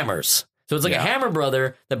with hammers. So it's like a hammer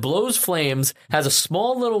brother that blows flames, has a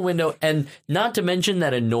small little window, and not to mention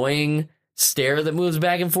that annoying stair that moves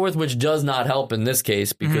back and forth, which does not help in this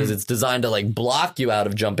case because it's designed to like block you out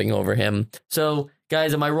of jumping over him. So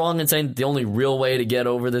guys, am I wrong in saying that the only real way to get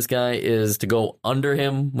over this guy is to go under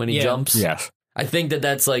him when he jumps? Yes. I think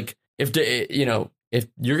that's like, if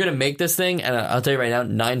you're going to make this thing, and I'll tell you right now,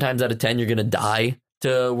 9 times out of 10, you're going to die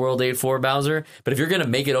to World 8-4 Bowser. But if you're going to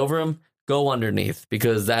make it over him, go underneath,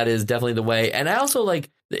 because that is definitely the way. And I also like,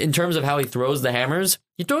 in terms of how he throws the hammers,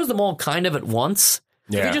 he throws them all kind of at once.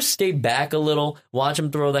 If you just stay back a little, watch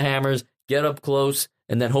him throw the hammers, get up close,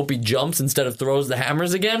 and then hope he jumps instead of throws the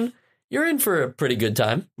hammers again, you're in for a pretty good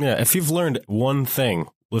time. Yeah, if you've learned one thing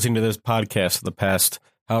listening to this podcast for the past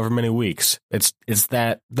however many weeks, it's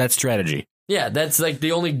that strategy. Yeah, that's like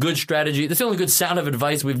the only good strategy. That's the only good sound of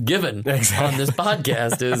advice we've given on this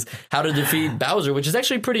podcast is how to defeat Bowser, which is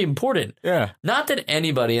actually pretty important. Yeah. Not that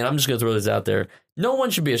anybody, and I'm just going to throw this out there, no one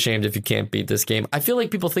should be ashamed if you can't beat this game. I feel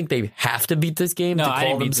like people think they have to beat this game to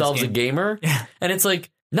call themselves a gamer. Yeah. And it's like,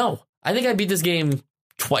 no, I think I beat this game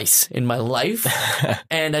twice in my life.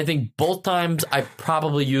 And I think both times I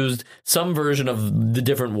probably used some version of the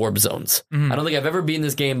different warp zones. I don't think I've ever beaten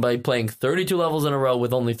this game by playing 32 levels in a row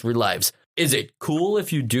with only 3 lives. Is it cool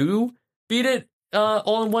if you do beat it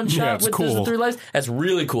all in one shot with just 3 lives? That's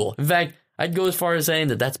really cool. In fact, I'd go as far as saying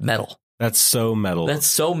that that's metal. That's so metal. That's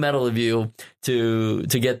so metal of you to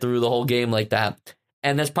get through the whole game like that.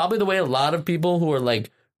 And that's probably the way a lot of people who are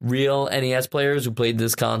like real NES players who played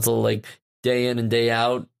this console like day in and day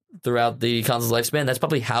out throughout the console's lifespan, that's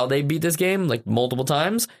probably how they beat this game like multiple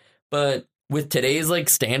times. But with today's like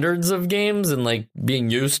standards of games and like being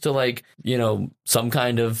used to like, some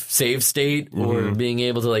kind of save state or being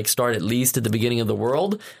able to like start at least at the beginning of the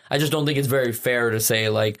world, I just don't think it's very fair to say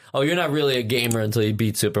like, oh, you're not really a gamer until you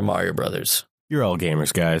beat Super Mario Brothers. You're all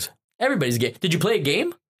gamers, guys. Everybody's game. Did you play a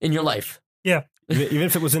game in your life? Yeah. Even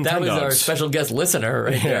if it was Nintendo. That was our special guest listener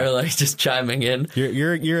right there, like just chiming in.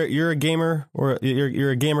 You're a gamer, or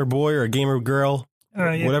you're a gamer boy or a gamer girl,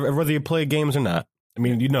 whatever, whether you play games or not. I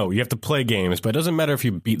mean, you have to play games, but it doesn't matter if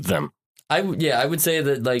you beat them. I would say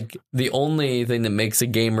that like the only thing that makes a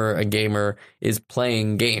gamer is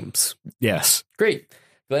playing games. Yes. Great.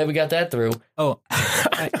 Glad we got that through. Oh,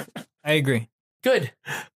 I agree. Good.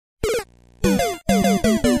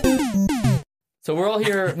 So we're all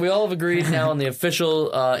here. We all have agreed now on the official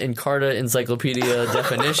Encarta Encyclopedia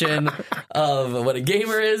definition of what a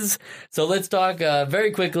gamer is. So let's talk very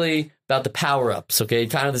quickly about the power-ups, okay?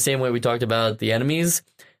 Kind of the same way we talked about the enemies.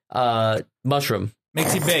 Mushroom.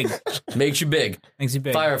 Makes you big. Makes you big. Makes you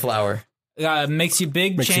big. Fire flower. Makes you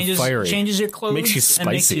big, makes changes you fiery. changes your clothes, Makes you spicy.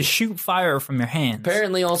 and makes you shoot fire from your hands.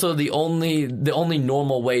 Apparently also the only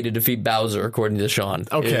normal way to defeat Bowser, according to Sean,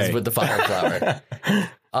 is with the fire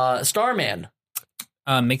flower. Starman.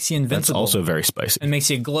 Makes you invincible. That's also very spicy. It makes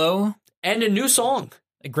you glow. And a new song.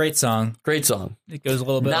 A great song. Great song. It goes a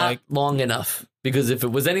little bit Not long enough, because if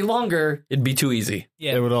it was any longer, it'd be too easy.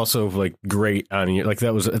 Yeah. It would also like grate on you. Like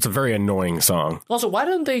it's a very annoying song. Also, why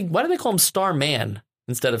do they call him Starman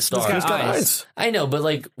instead of Star? He's got eyes. I know, but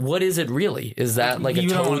like, what is it really? Is that like a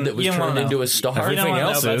toad that was turned into a star? Everything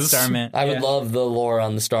else is Starman. I would love the lore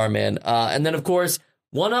on the Starman. And then, of course,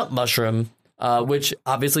 1-up mushroom, which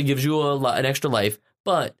obviously gives you an extra life.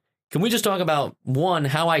 But can we just talk about, one,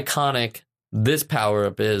 how iconic this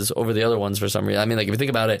power-up is over the other ones for some reason? I mean, like, if you think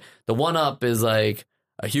about it, the 1-up is like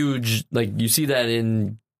a huge, like, you see that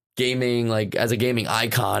in gaming, like, as a gaming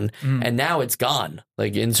icon, and now it's gone.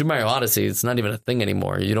 Like, in Super Mario Odyssey, it's not even a thing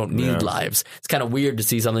anymore. You don't need lives. It's kind of weird to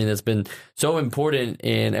see something that's been so important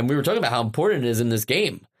in, and we were talking about how important it is in this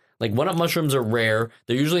game. Like, 1-up mushrooms are rare.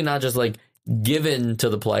 They're usually not just, like, given to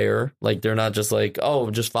the player. Like, they're not just like,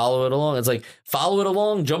 oh, just follow it along. It's like, follow it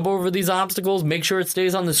along, jump over these obstacles, make sure it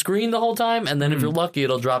stays on the screen the whole time, and then if you're lucky,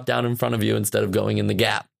 it'll drop down in front of you instead of going in the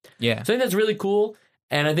gap. Yeah. So I think that's really cool,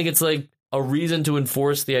 and I think it's like a reason to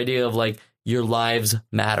enforce the idea of like your lives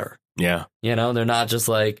matter. Yeah. You know, they're not just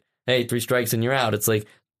like, hey, 3 strikes and you're out. It's like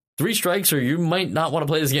 3 strikes or you might not want to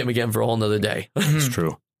play this game again for a whole nother day. It's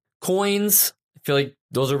true. Coins, I feel like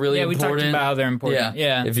those are really important. We talked about how they're important.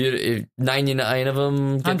 Yeah. If 99 of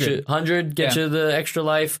them get you 100 get you the extra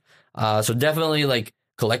life. So definitely like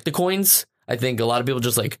collect the coins. I think a lot of people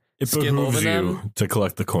just like skim over them to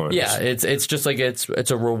collect the coins. Yeah, it's just like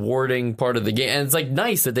it's a rewarding part of the game, and it's like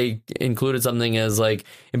nice that they included something as like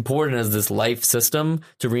important as this life system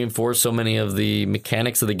to reinforce so many of the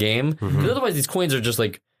mechanics of the game. Because otherwise, these coins are just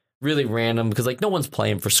like really random. Because like no one's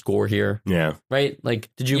playing for score here. Yeah, right. Like,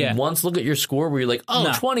 did you once look at your score where you're like, oh,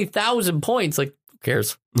 no. 20,000 points? Like, who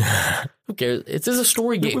cares? Who cares? It's just a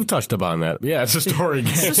story game. We've touched upon that. Yeah, it's a story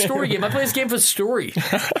game. It's a story game. I play this game for story.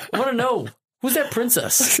 I want to know. Who's that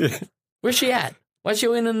princess? Where's she at? Why's she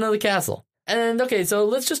in another castle? And okay, so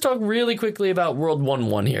let's just talk really quickly about World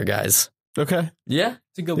 1-1 here, guys. Okay. Yeah?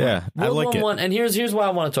 It's a good one. Yeah, I like it. And here's why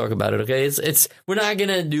I want to talk about it, okay? It's we're not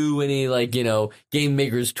gonna do any like, you know, game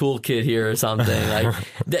maker's toolkit here or something. Like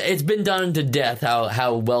it's been done to death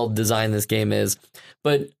how well designed this game is.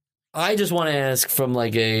 But I just want to ask from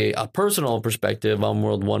like a personal perspective on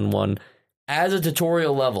World 1-1, as a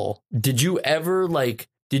tutorial level, did you ever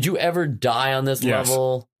die on this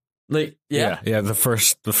level? Like, yeah. The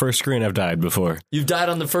first screen I've died before. You've died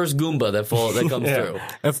on the first Goomba that comes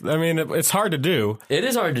through. I mean, it's hard to do. It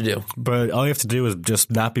is hard to do, but all you have to do is just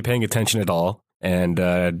not be paying attention at all and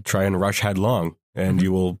try and rush headlong, and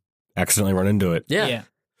you will accidentally run into it. Yeah.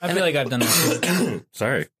 I feel like I've done that too.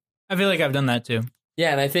 Sorry. I feel like I've done that too.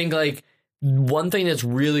 Yeah, and I think like one thing that's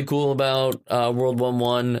really cool about World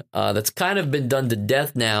 1-1 that's kind of been done to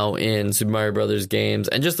death now in Super Mario Brothers games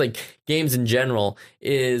and just like games in general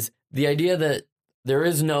is the idea that there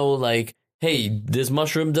is no like, hey, this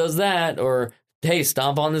mushroom does that, or hey,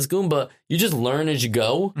 stomp on this Goomba. You just learn as you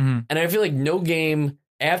go. And I feel like no game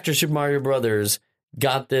after Super Mario Brothers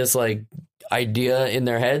got this like idea in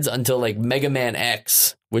their heads until like Mega Man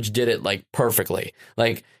X, which did it like perfectly.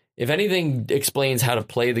 Like, if anything explains how to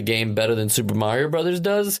play the game better than Super Mario Brothers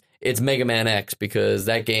does, it's Mega Man X, because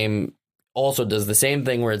that game also does the same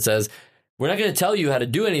thing where it says, we're not going to tell you how to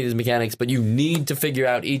do any of these mechanics, but you need to figure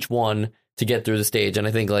out each one to get through the stage. And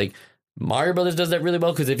I think like Mario Brothers does that really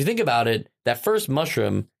well, because if you think about it, that first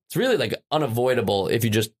mushroom, it's really like unavoidable if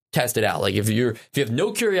you just test it out. Like if you have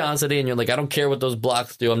no curiosity and you're like, I don't care what those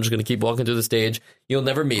blocks do, I'm just going to keep walking through the stage, you'll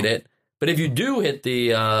never meet it. But if you do hit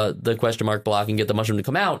the question mark block and get the mushroom to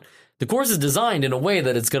come out, the course is designed in a way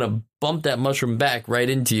that it's going to bump that mushroom back right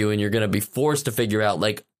into you, and you're going to be forced to figure out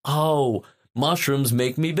like, oh, mushrooms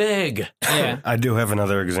make me big. Yeah. I do have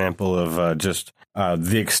another example of just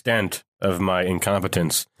the extent of my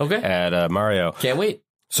incompetence at Mario. Can't wait.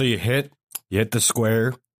 So you hit the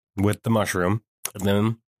square with the mushroom, and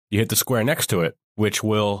then you hit the square next to it, which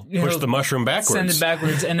will push the mushroom backwards. Send it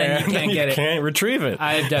backwards, and then you can't get it. You can't retrieve it.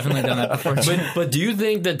 I've definitely done that before. But do you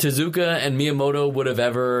think that Tezuka and Miyamoto would have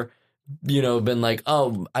ever, you know, been like,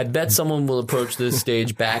 oh, I bet someone will approach this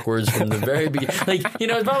stage backwards from the very beginning? Like, you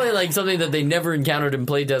know, it's probably like something that they never encountered in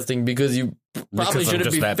playtesting, because you probably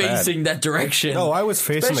shouldn't be facing that direction. No, I was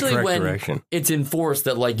facing the correct direction. It's enforced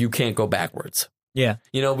that like you can't go backwards. Yeah.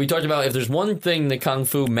 You know, we talked about if there's one thing that Kung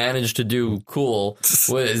Fu managed to do cool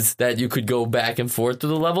was that you could go back and forth through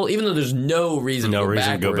the level, even though there's no reason to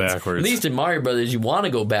go backwards. At least in Mario Brothers, you want to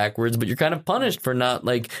go backwards, but you're kind of punished for not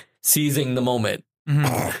like seizing the moment.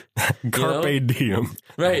 Carpe diem.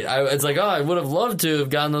 Right. It's like, oh, I would have loved to have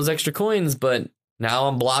gotten those extra coins, but now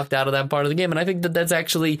I'm blocked out of that part of the game. And I think that that's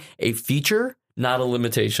actually a feature, not a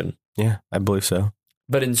limitation. Yeah, I believe so.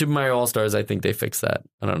 But in Super Mario All-Stars, I think they fixed that.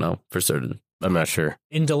 I don't know for certain. I'm not sure.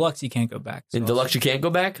 In Deluxe, you can't go back. In Deluxe, you can't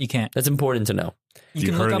go back? You can't. That's important to know. You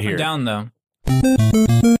can look up and down, though.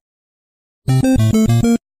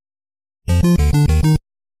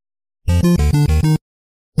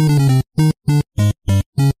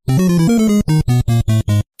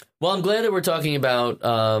 Well, I'm glad that we're talking about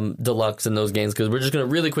Deluxe in those games, because we're just going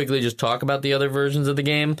to really quickly just talk about the other versions of the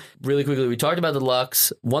game. Really quickly, we talked about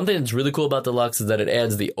Deluxe. One thing that's really cool about Deluxe is that it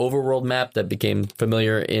adds the overworld map that became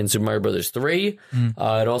familiar in Super Mario Bros. 3. It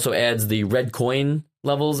also adds the red coin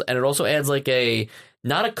levels, and it also adds like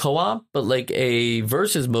not a co-op, but like a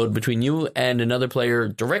versus mode between you and another player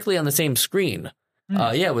directly on the same screen.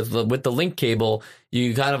 With the link cable,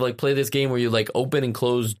 you kind of like play this game where you like open and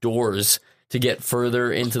close doors to get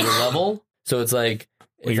further into the level. So it's like...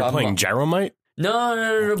 Well, you're playing Gyromite?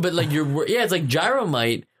 No, but like it's like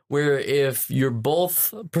Gyromite, where if you're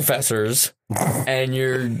both professors and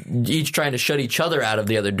you're each trying to shut each other out of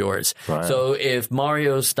the other doors. Right. So if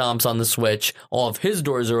Mario stomps on the Switch, all of his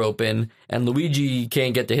doors are open, and Luigi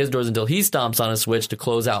can't get to his doors until he stomps on a switch to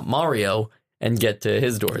close out Mario and get to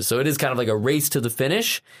his doors. So it is kind of like a race to the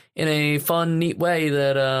finish in a fun, neat way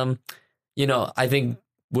that, I think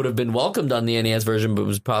would have been welcomed on the NES version, but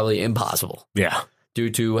was probably impossible. Yeah. Due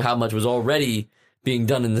to how much was already being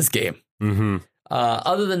done in this game. Mm-hmm.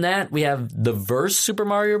 Other than that, we have the Verse Super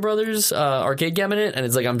Mario Brothers arcade cabinet, and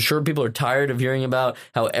it's like I'm sure people are tired of hearing about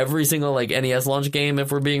how every single like NES launch game,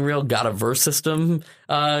 if we're being real, got a Verse system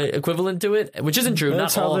equivalent to it, which isn't true.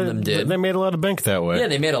 Not all of them did. They made a lot of bank that way. Yeah,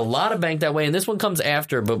 they made a lot of bank that way, and this one comes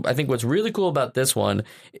after. But I think what's really cool about this one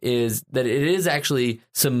is that it is actually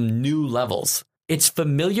some new levels. It's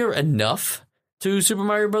familiar enough to Super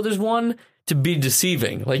Mario Brothers 1 to be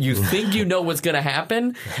deceiving. Like, you think you know what's going to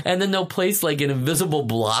happen, and then they'll place like an invisible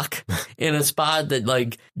block in a spot that,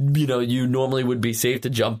 like, you normally would be safe to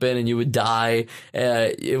jump in and you would die.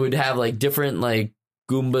 It would have like different like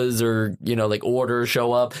Goombas or, like order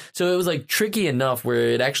show up. So it was like tricky enough where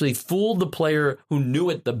it actually fooled the player who knew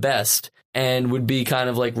it the best and would be kind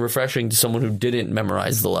of like refreshing to someone who didn't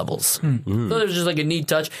memorize the levels. So there's just like a neat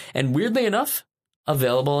touch, and weirdly enough,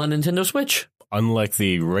 available on Nintendo Switch. Unlike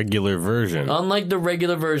the regular version.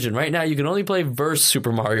 Right now, you can only play Verse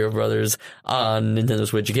Super Mario Brothers on Nintendo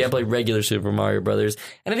Switch. You can't play regular Super Mario Brothers.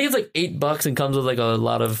 And I think it's like $8 and comes with like a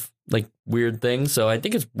lot of like weird things. So I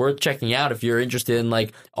think it's worth checking out if you're interested in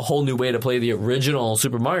like a whole new way to play the original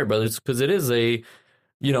Super Mario Brothers, because it is a,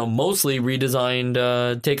 mostly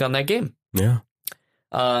redesigned take on that game. Yeah.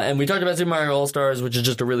 And we talked about Super Mario All-Stars, which is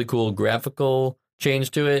just a really cool graphical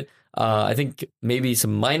change to it. I think maybe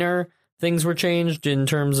some minor things were changed in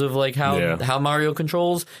terms of like how Mario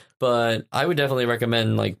controls, but I would definitely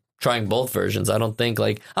recommend like trying both versions. I don't think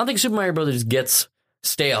Super Mario Brothers gets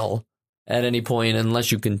stale at any point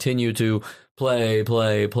unless you continue to play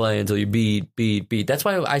until you beat. That's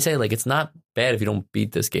why I say like it's not bad if you don't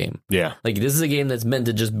beat this game. Yeah. Like this is a game that's meant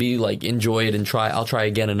to just be like enjoy it and I'll try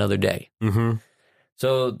again another day. Mm-hmm.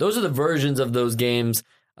 So those are the versions of those games.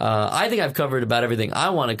 I think I've covered about everything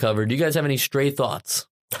I want to cover. Do you guys have any stray thoughts?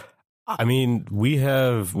 I mean,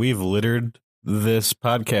 we've littered this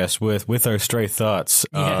podcast with our stray thoughts.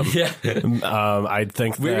 I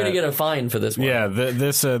think we're going to get a fine for this one. Yeah,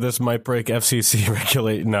 this might break FCC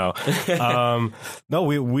regulate. No, no,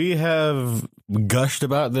 we have gushed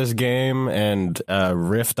about this game and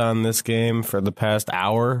riffed on this game for the past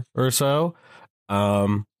hour or so.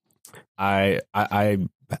 I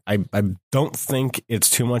don't think it's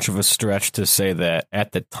too much of a stretch to say that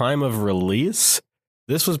at the time of release,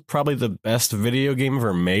 this was probably the best video game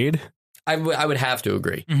ever made. I would have to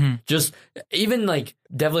agree. Mm-hmm. Just even like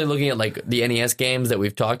definitely looking at like the NES games that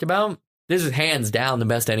we've talked about, this is hands down the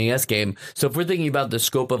best NES game. So if we're thinking about the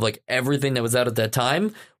scope of like everything that was out at that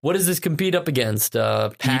time, what does this compete up against?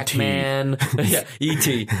 Pac-Man,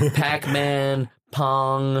 E.T., Pac-Man,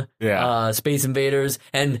 Pong, Space Invaders,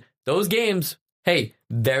 and those games. Hey,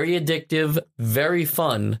 very addictive, very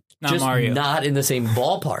fun. Not just Mario. Not in the same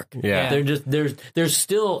ballpark. Yeah. They're just there's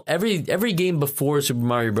still every game before Super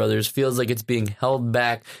Mario Brothers feels like it's being held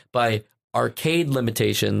back by arcade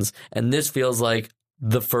limitations, and this feels like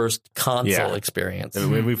the first console experience.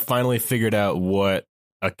 We finally figured out what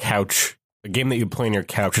a game that you play on your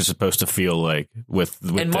couch is supposed to feel like with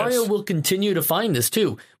and Mario will continue to find this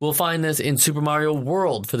too. We'll find this in Super Mario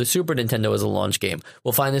World for the Super Nintendo as a launch game.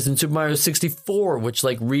 We'll find this in Super Mario 64, which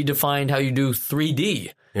like redefined how you do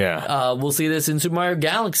 3D. Yeah. We'll see this in Super Mario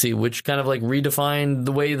Galaxy, which kind of like redefined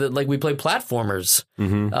the way that like we play platformers.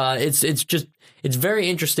 Mm-hmm. It's very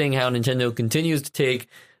interesting how Nintendo continues to take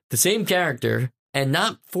the same character and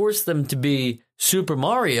not force them to be Super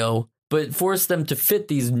Mario, but force them to fit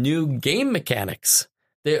these new game mechanics.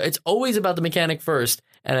 It's always about the mechanic first,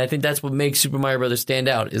 and I think that's what makes Super Mario Brothers stand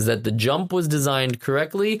out, is that the jump was designed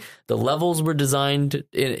correctly, the levels were designed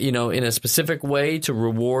in a specific way to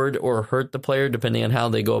reward or hurt the player depending on how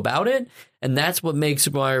they go about it, and that's what makes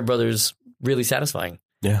Super Mario Brothers really satisfying.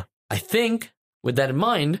 Yeah. I think, with that in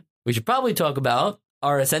mind, we should probably talk about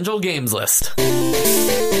our essential games list.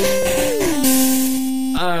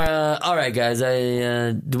 All right, guys.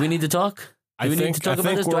 Do we need to talk? Do we need to talk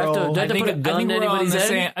about this? Do I have to put a gun to anybody's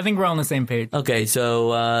head? I think we're on the same page. Okay, so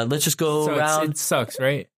let's just go around. It sucks,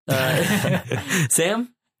 right?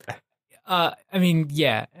 Sam? I mean,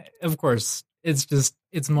 yeah, of course.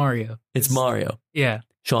 It's Mario. It's Mario. Yeah.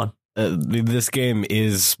 Sean? This game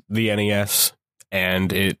is the NES,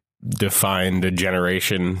 and it defined a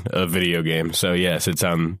generation of video games. So, yes, it's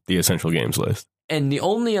on the essential games list. And the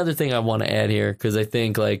only other thing I want to add here, because I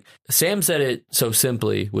think like Sam said it so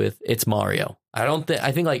simply with it's Mario.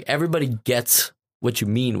 I think like everybody gets what you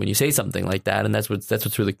mean when you say something like that. And that's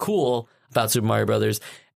what's really cool about Super Mario Brothers.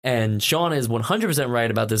 And Sean is 100%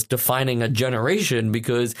 right about this defining a generation,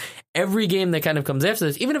 because every game that kind of comes after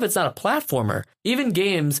this, even if it's not a platformer, even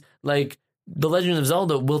games like The Legend of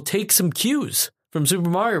Zelda will take some cues from Super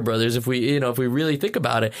Mario Brothers if we really think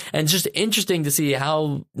about it. And it's just interesting to see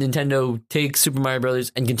how Nintendo takes Super Mario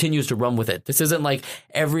Brothers and continues to run with it. This isn't like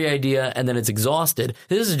every idea and then it's exhausted.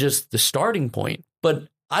 This is just the starting point. But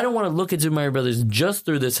I don't want to look at Super Mario Brothers just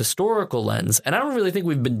through this historical lens. And I don't really think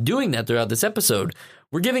we've been doing that throughout this episode.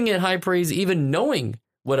 We're giving it high praise even knowing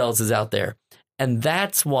what else is out there. And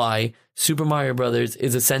that's why Super Mario Brothers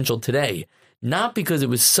is essential today. Not because it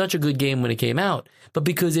was such a good game when it came out, but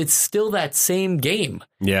because it's still that same game.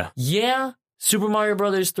 Yeah, Super Mario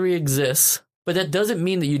Brothers 3 exists, but that doesn't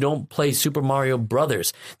mean that you don't play Super Mario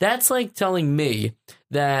Brothers. That's like telling me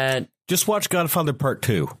that... Just watch Godfather Part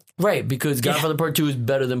 2. Right, because Godfather Part 2 is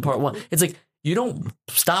better than Part 1. It's like, you don't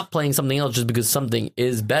stop playing something else just because something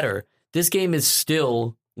is better. This game is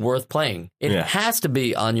still worth playing. It has to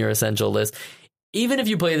be on your essential list. Even if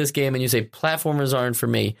you play this game and you say, platformers aren't for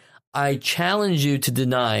me, I challenge you to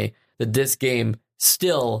deny that this game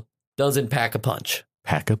still doesn't pack a punch.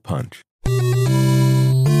 Pack a punch.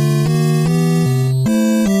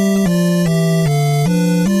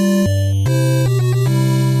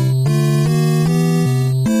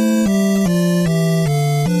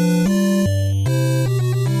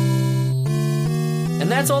 And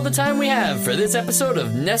that's all the time we have for this episode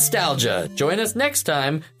of Nostalgia. Join us next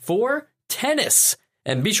time for tennis.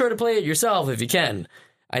 And be sure to play it yourself if you can.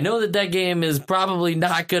 I know that game is probably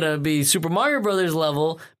not going to be Super Mario Brothers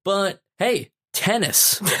level, but hey,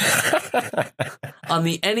 tennis on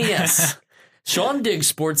the NES. Sean digs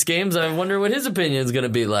sports games. I wonder what his opinion is going to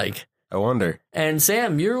be like. I wonder. And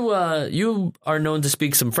Sam, you are known to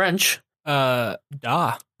speak some French. Da.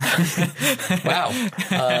 Wow.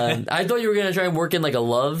 I thought you were going to try and work in like a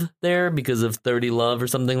love there because of 30 Love or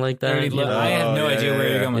something like that. 30 Love. I have no idea where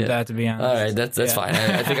you're going with that, to be honest. All right, that's fine.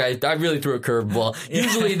 I think I really threw a curveball.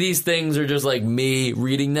 Usually these things are just like me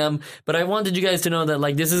reading them, but I wanted you guys to know that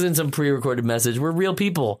like this isn't some pre-recorded message. We're real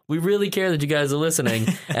people. We really care that you guys are listening,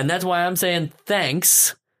 and that's why I'm saying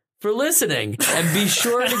thanks for listening. And be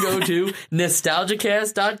sure to go to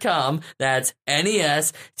nostalgiacast.com. That's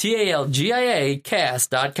NESTALGIA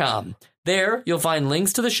cast.com. There, you'll find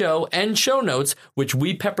links to the show and show notes, which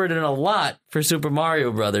we peppered in a lot for Super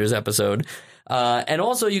Mario Brothers episode. And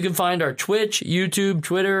also, you can find our Twitch, YouTube,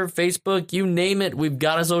 Twitter, Facebook, you name it. We've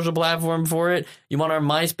got a social platform for it. You want our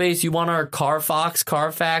MySpace? You want our Carfax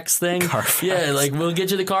thing? Carfax. Yeah, like we'll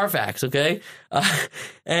get you the Carfax, okay?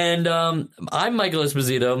 And I'm Michael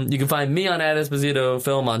Esposito. You can find me on @Esposito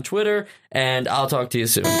Film on Twitter, and I'll talk to you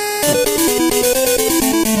soon.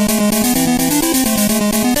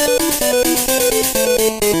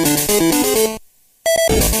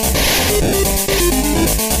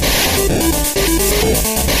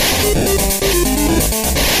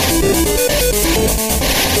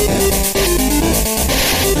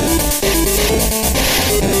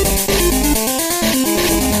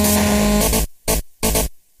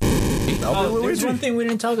 There's one thing we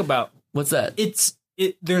didn't talk about. What's that?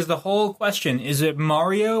 There's the whole question: is it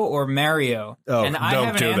Mario or Mario? Oh, and I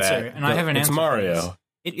have an answer. And I have an answer. It's Mario.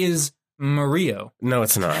 It is Mario. No,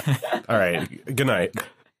 it's not. All right. Good night.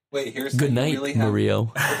 Wait, here's Good how night, you really have,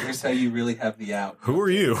 Mario. Here's how you really have the out. Who are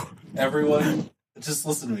you? Everyone, just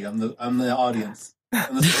listen to me. I'm the audience,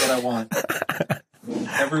 and this is what I want.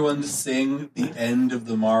 Everyone sing the end of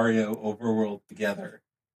the Mario overworld together.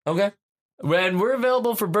 Okay. And we're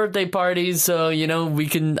available for birthday parties, so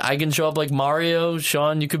I can show up like Mario.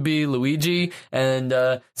 Sean, you could be Luigi, and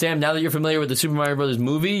Sam. Now that you're familiar with the Super Mario Brothers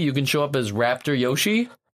movie, you can show up as Raptor Yoshi.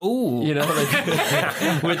 Ooh,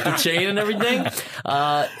 like with the chain and everything.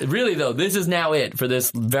 Really though, this is now it for this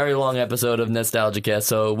very long episode of Nostalgia Cast.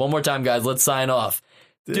 So one more time, guys, let's sign off.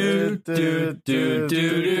 Do do do do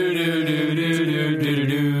do do do do do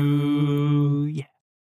do.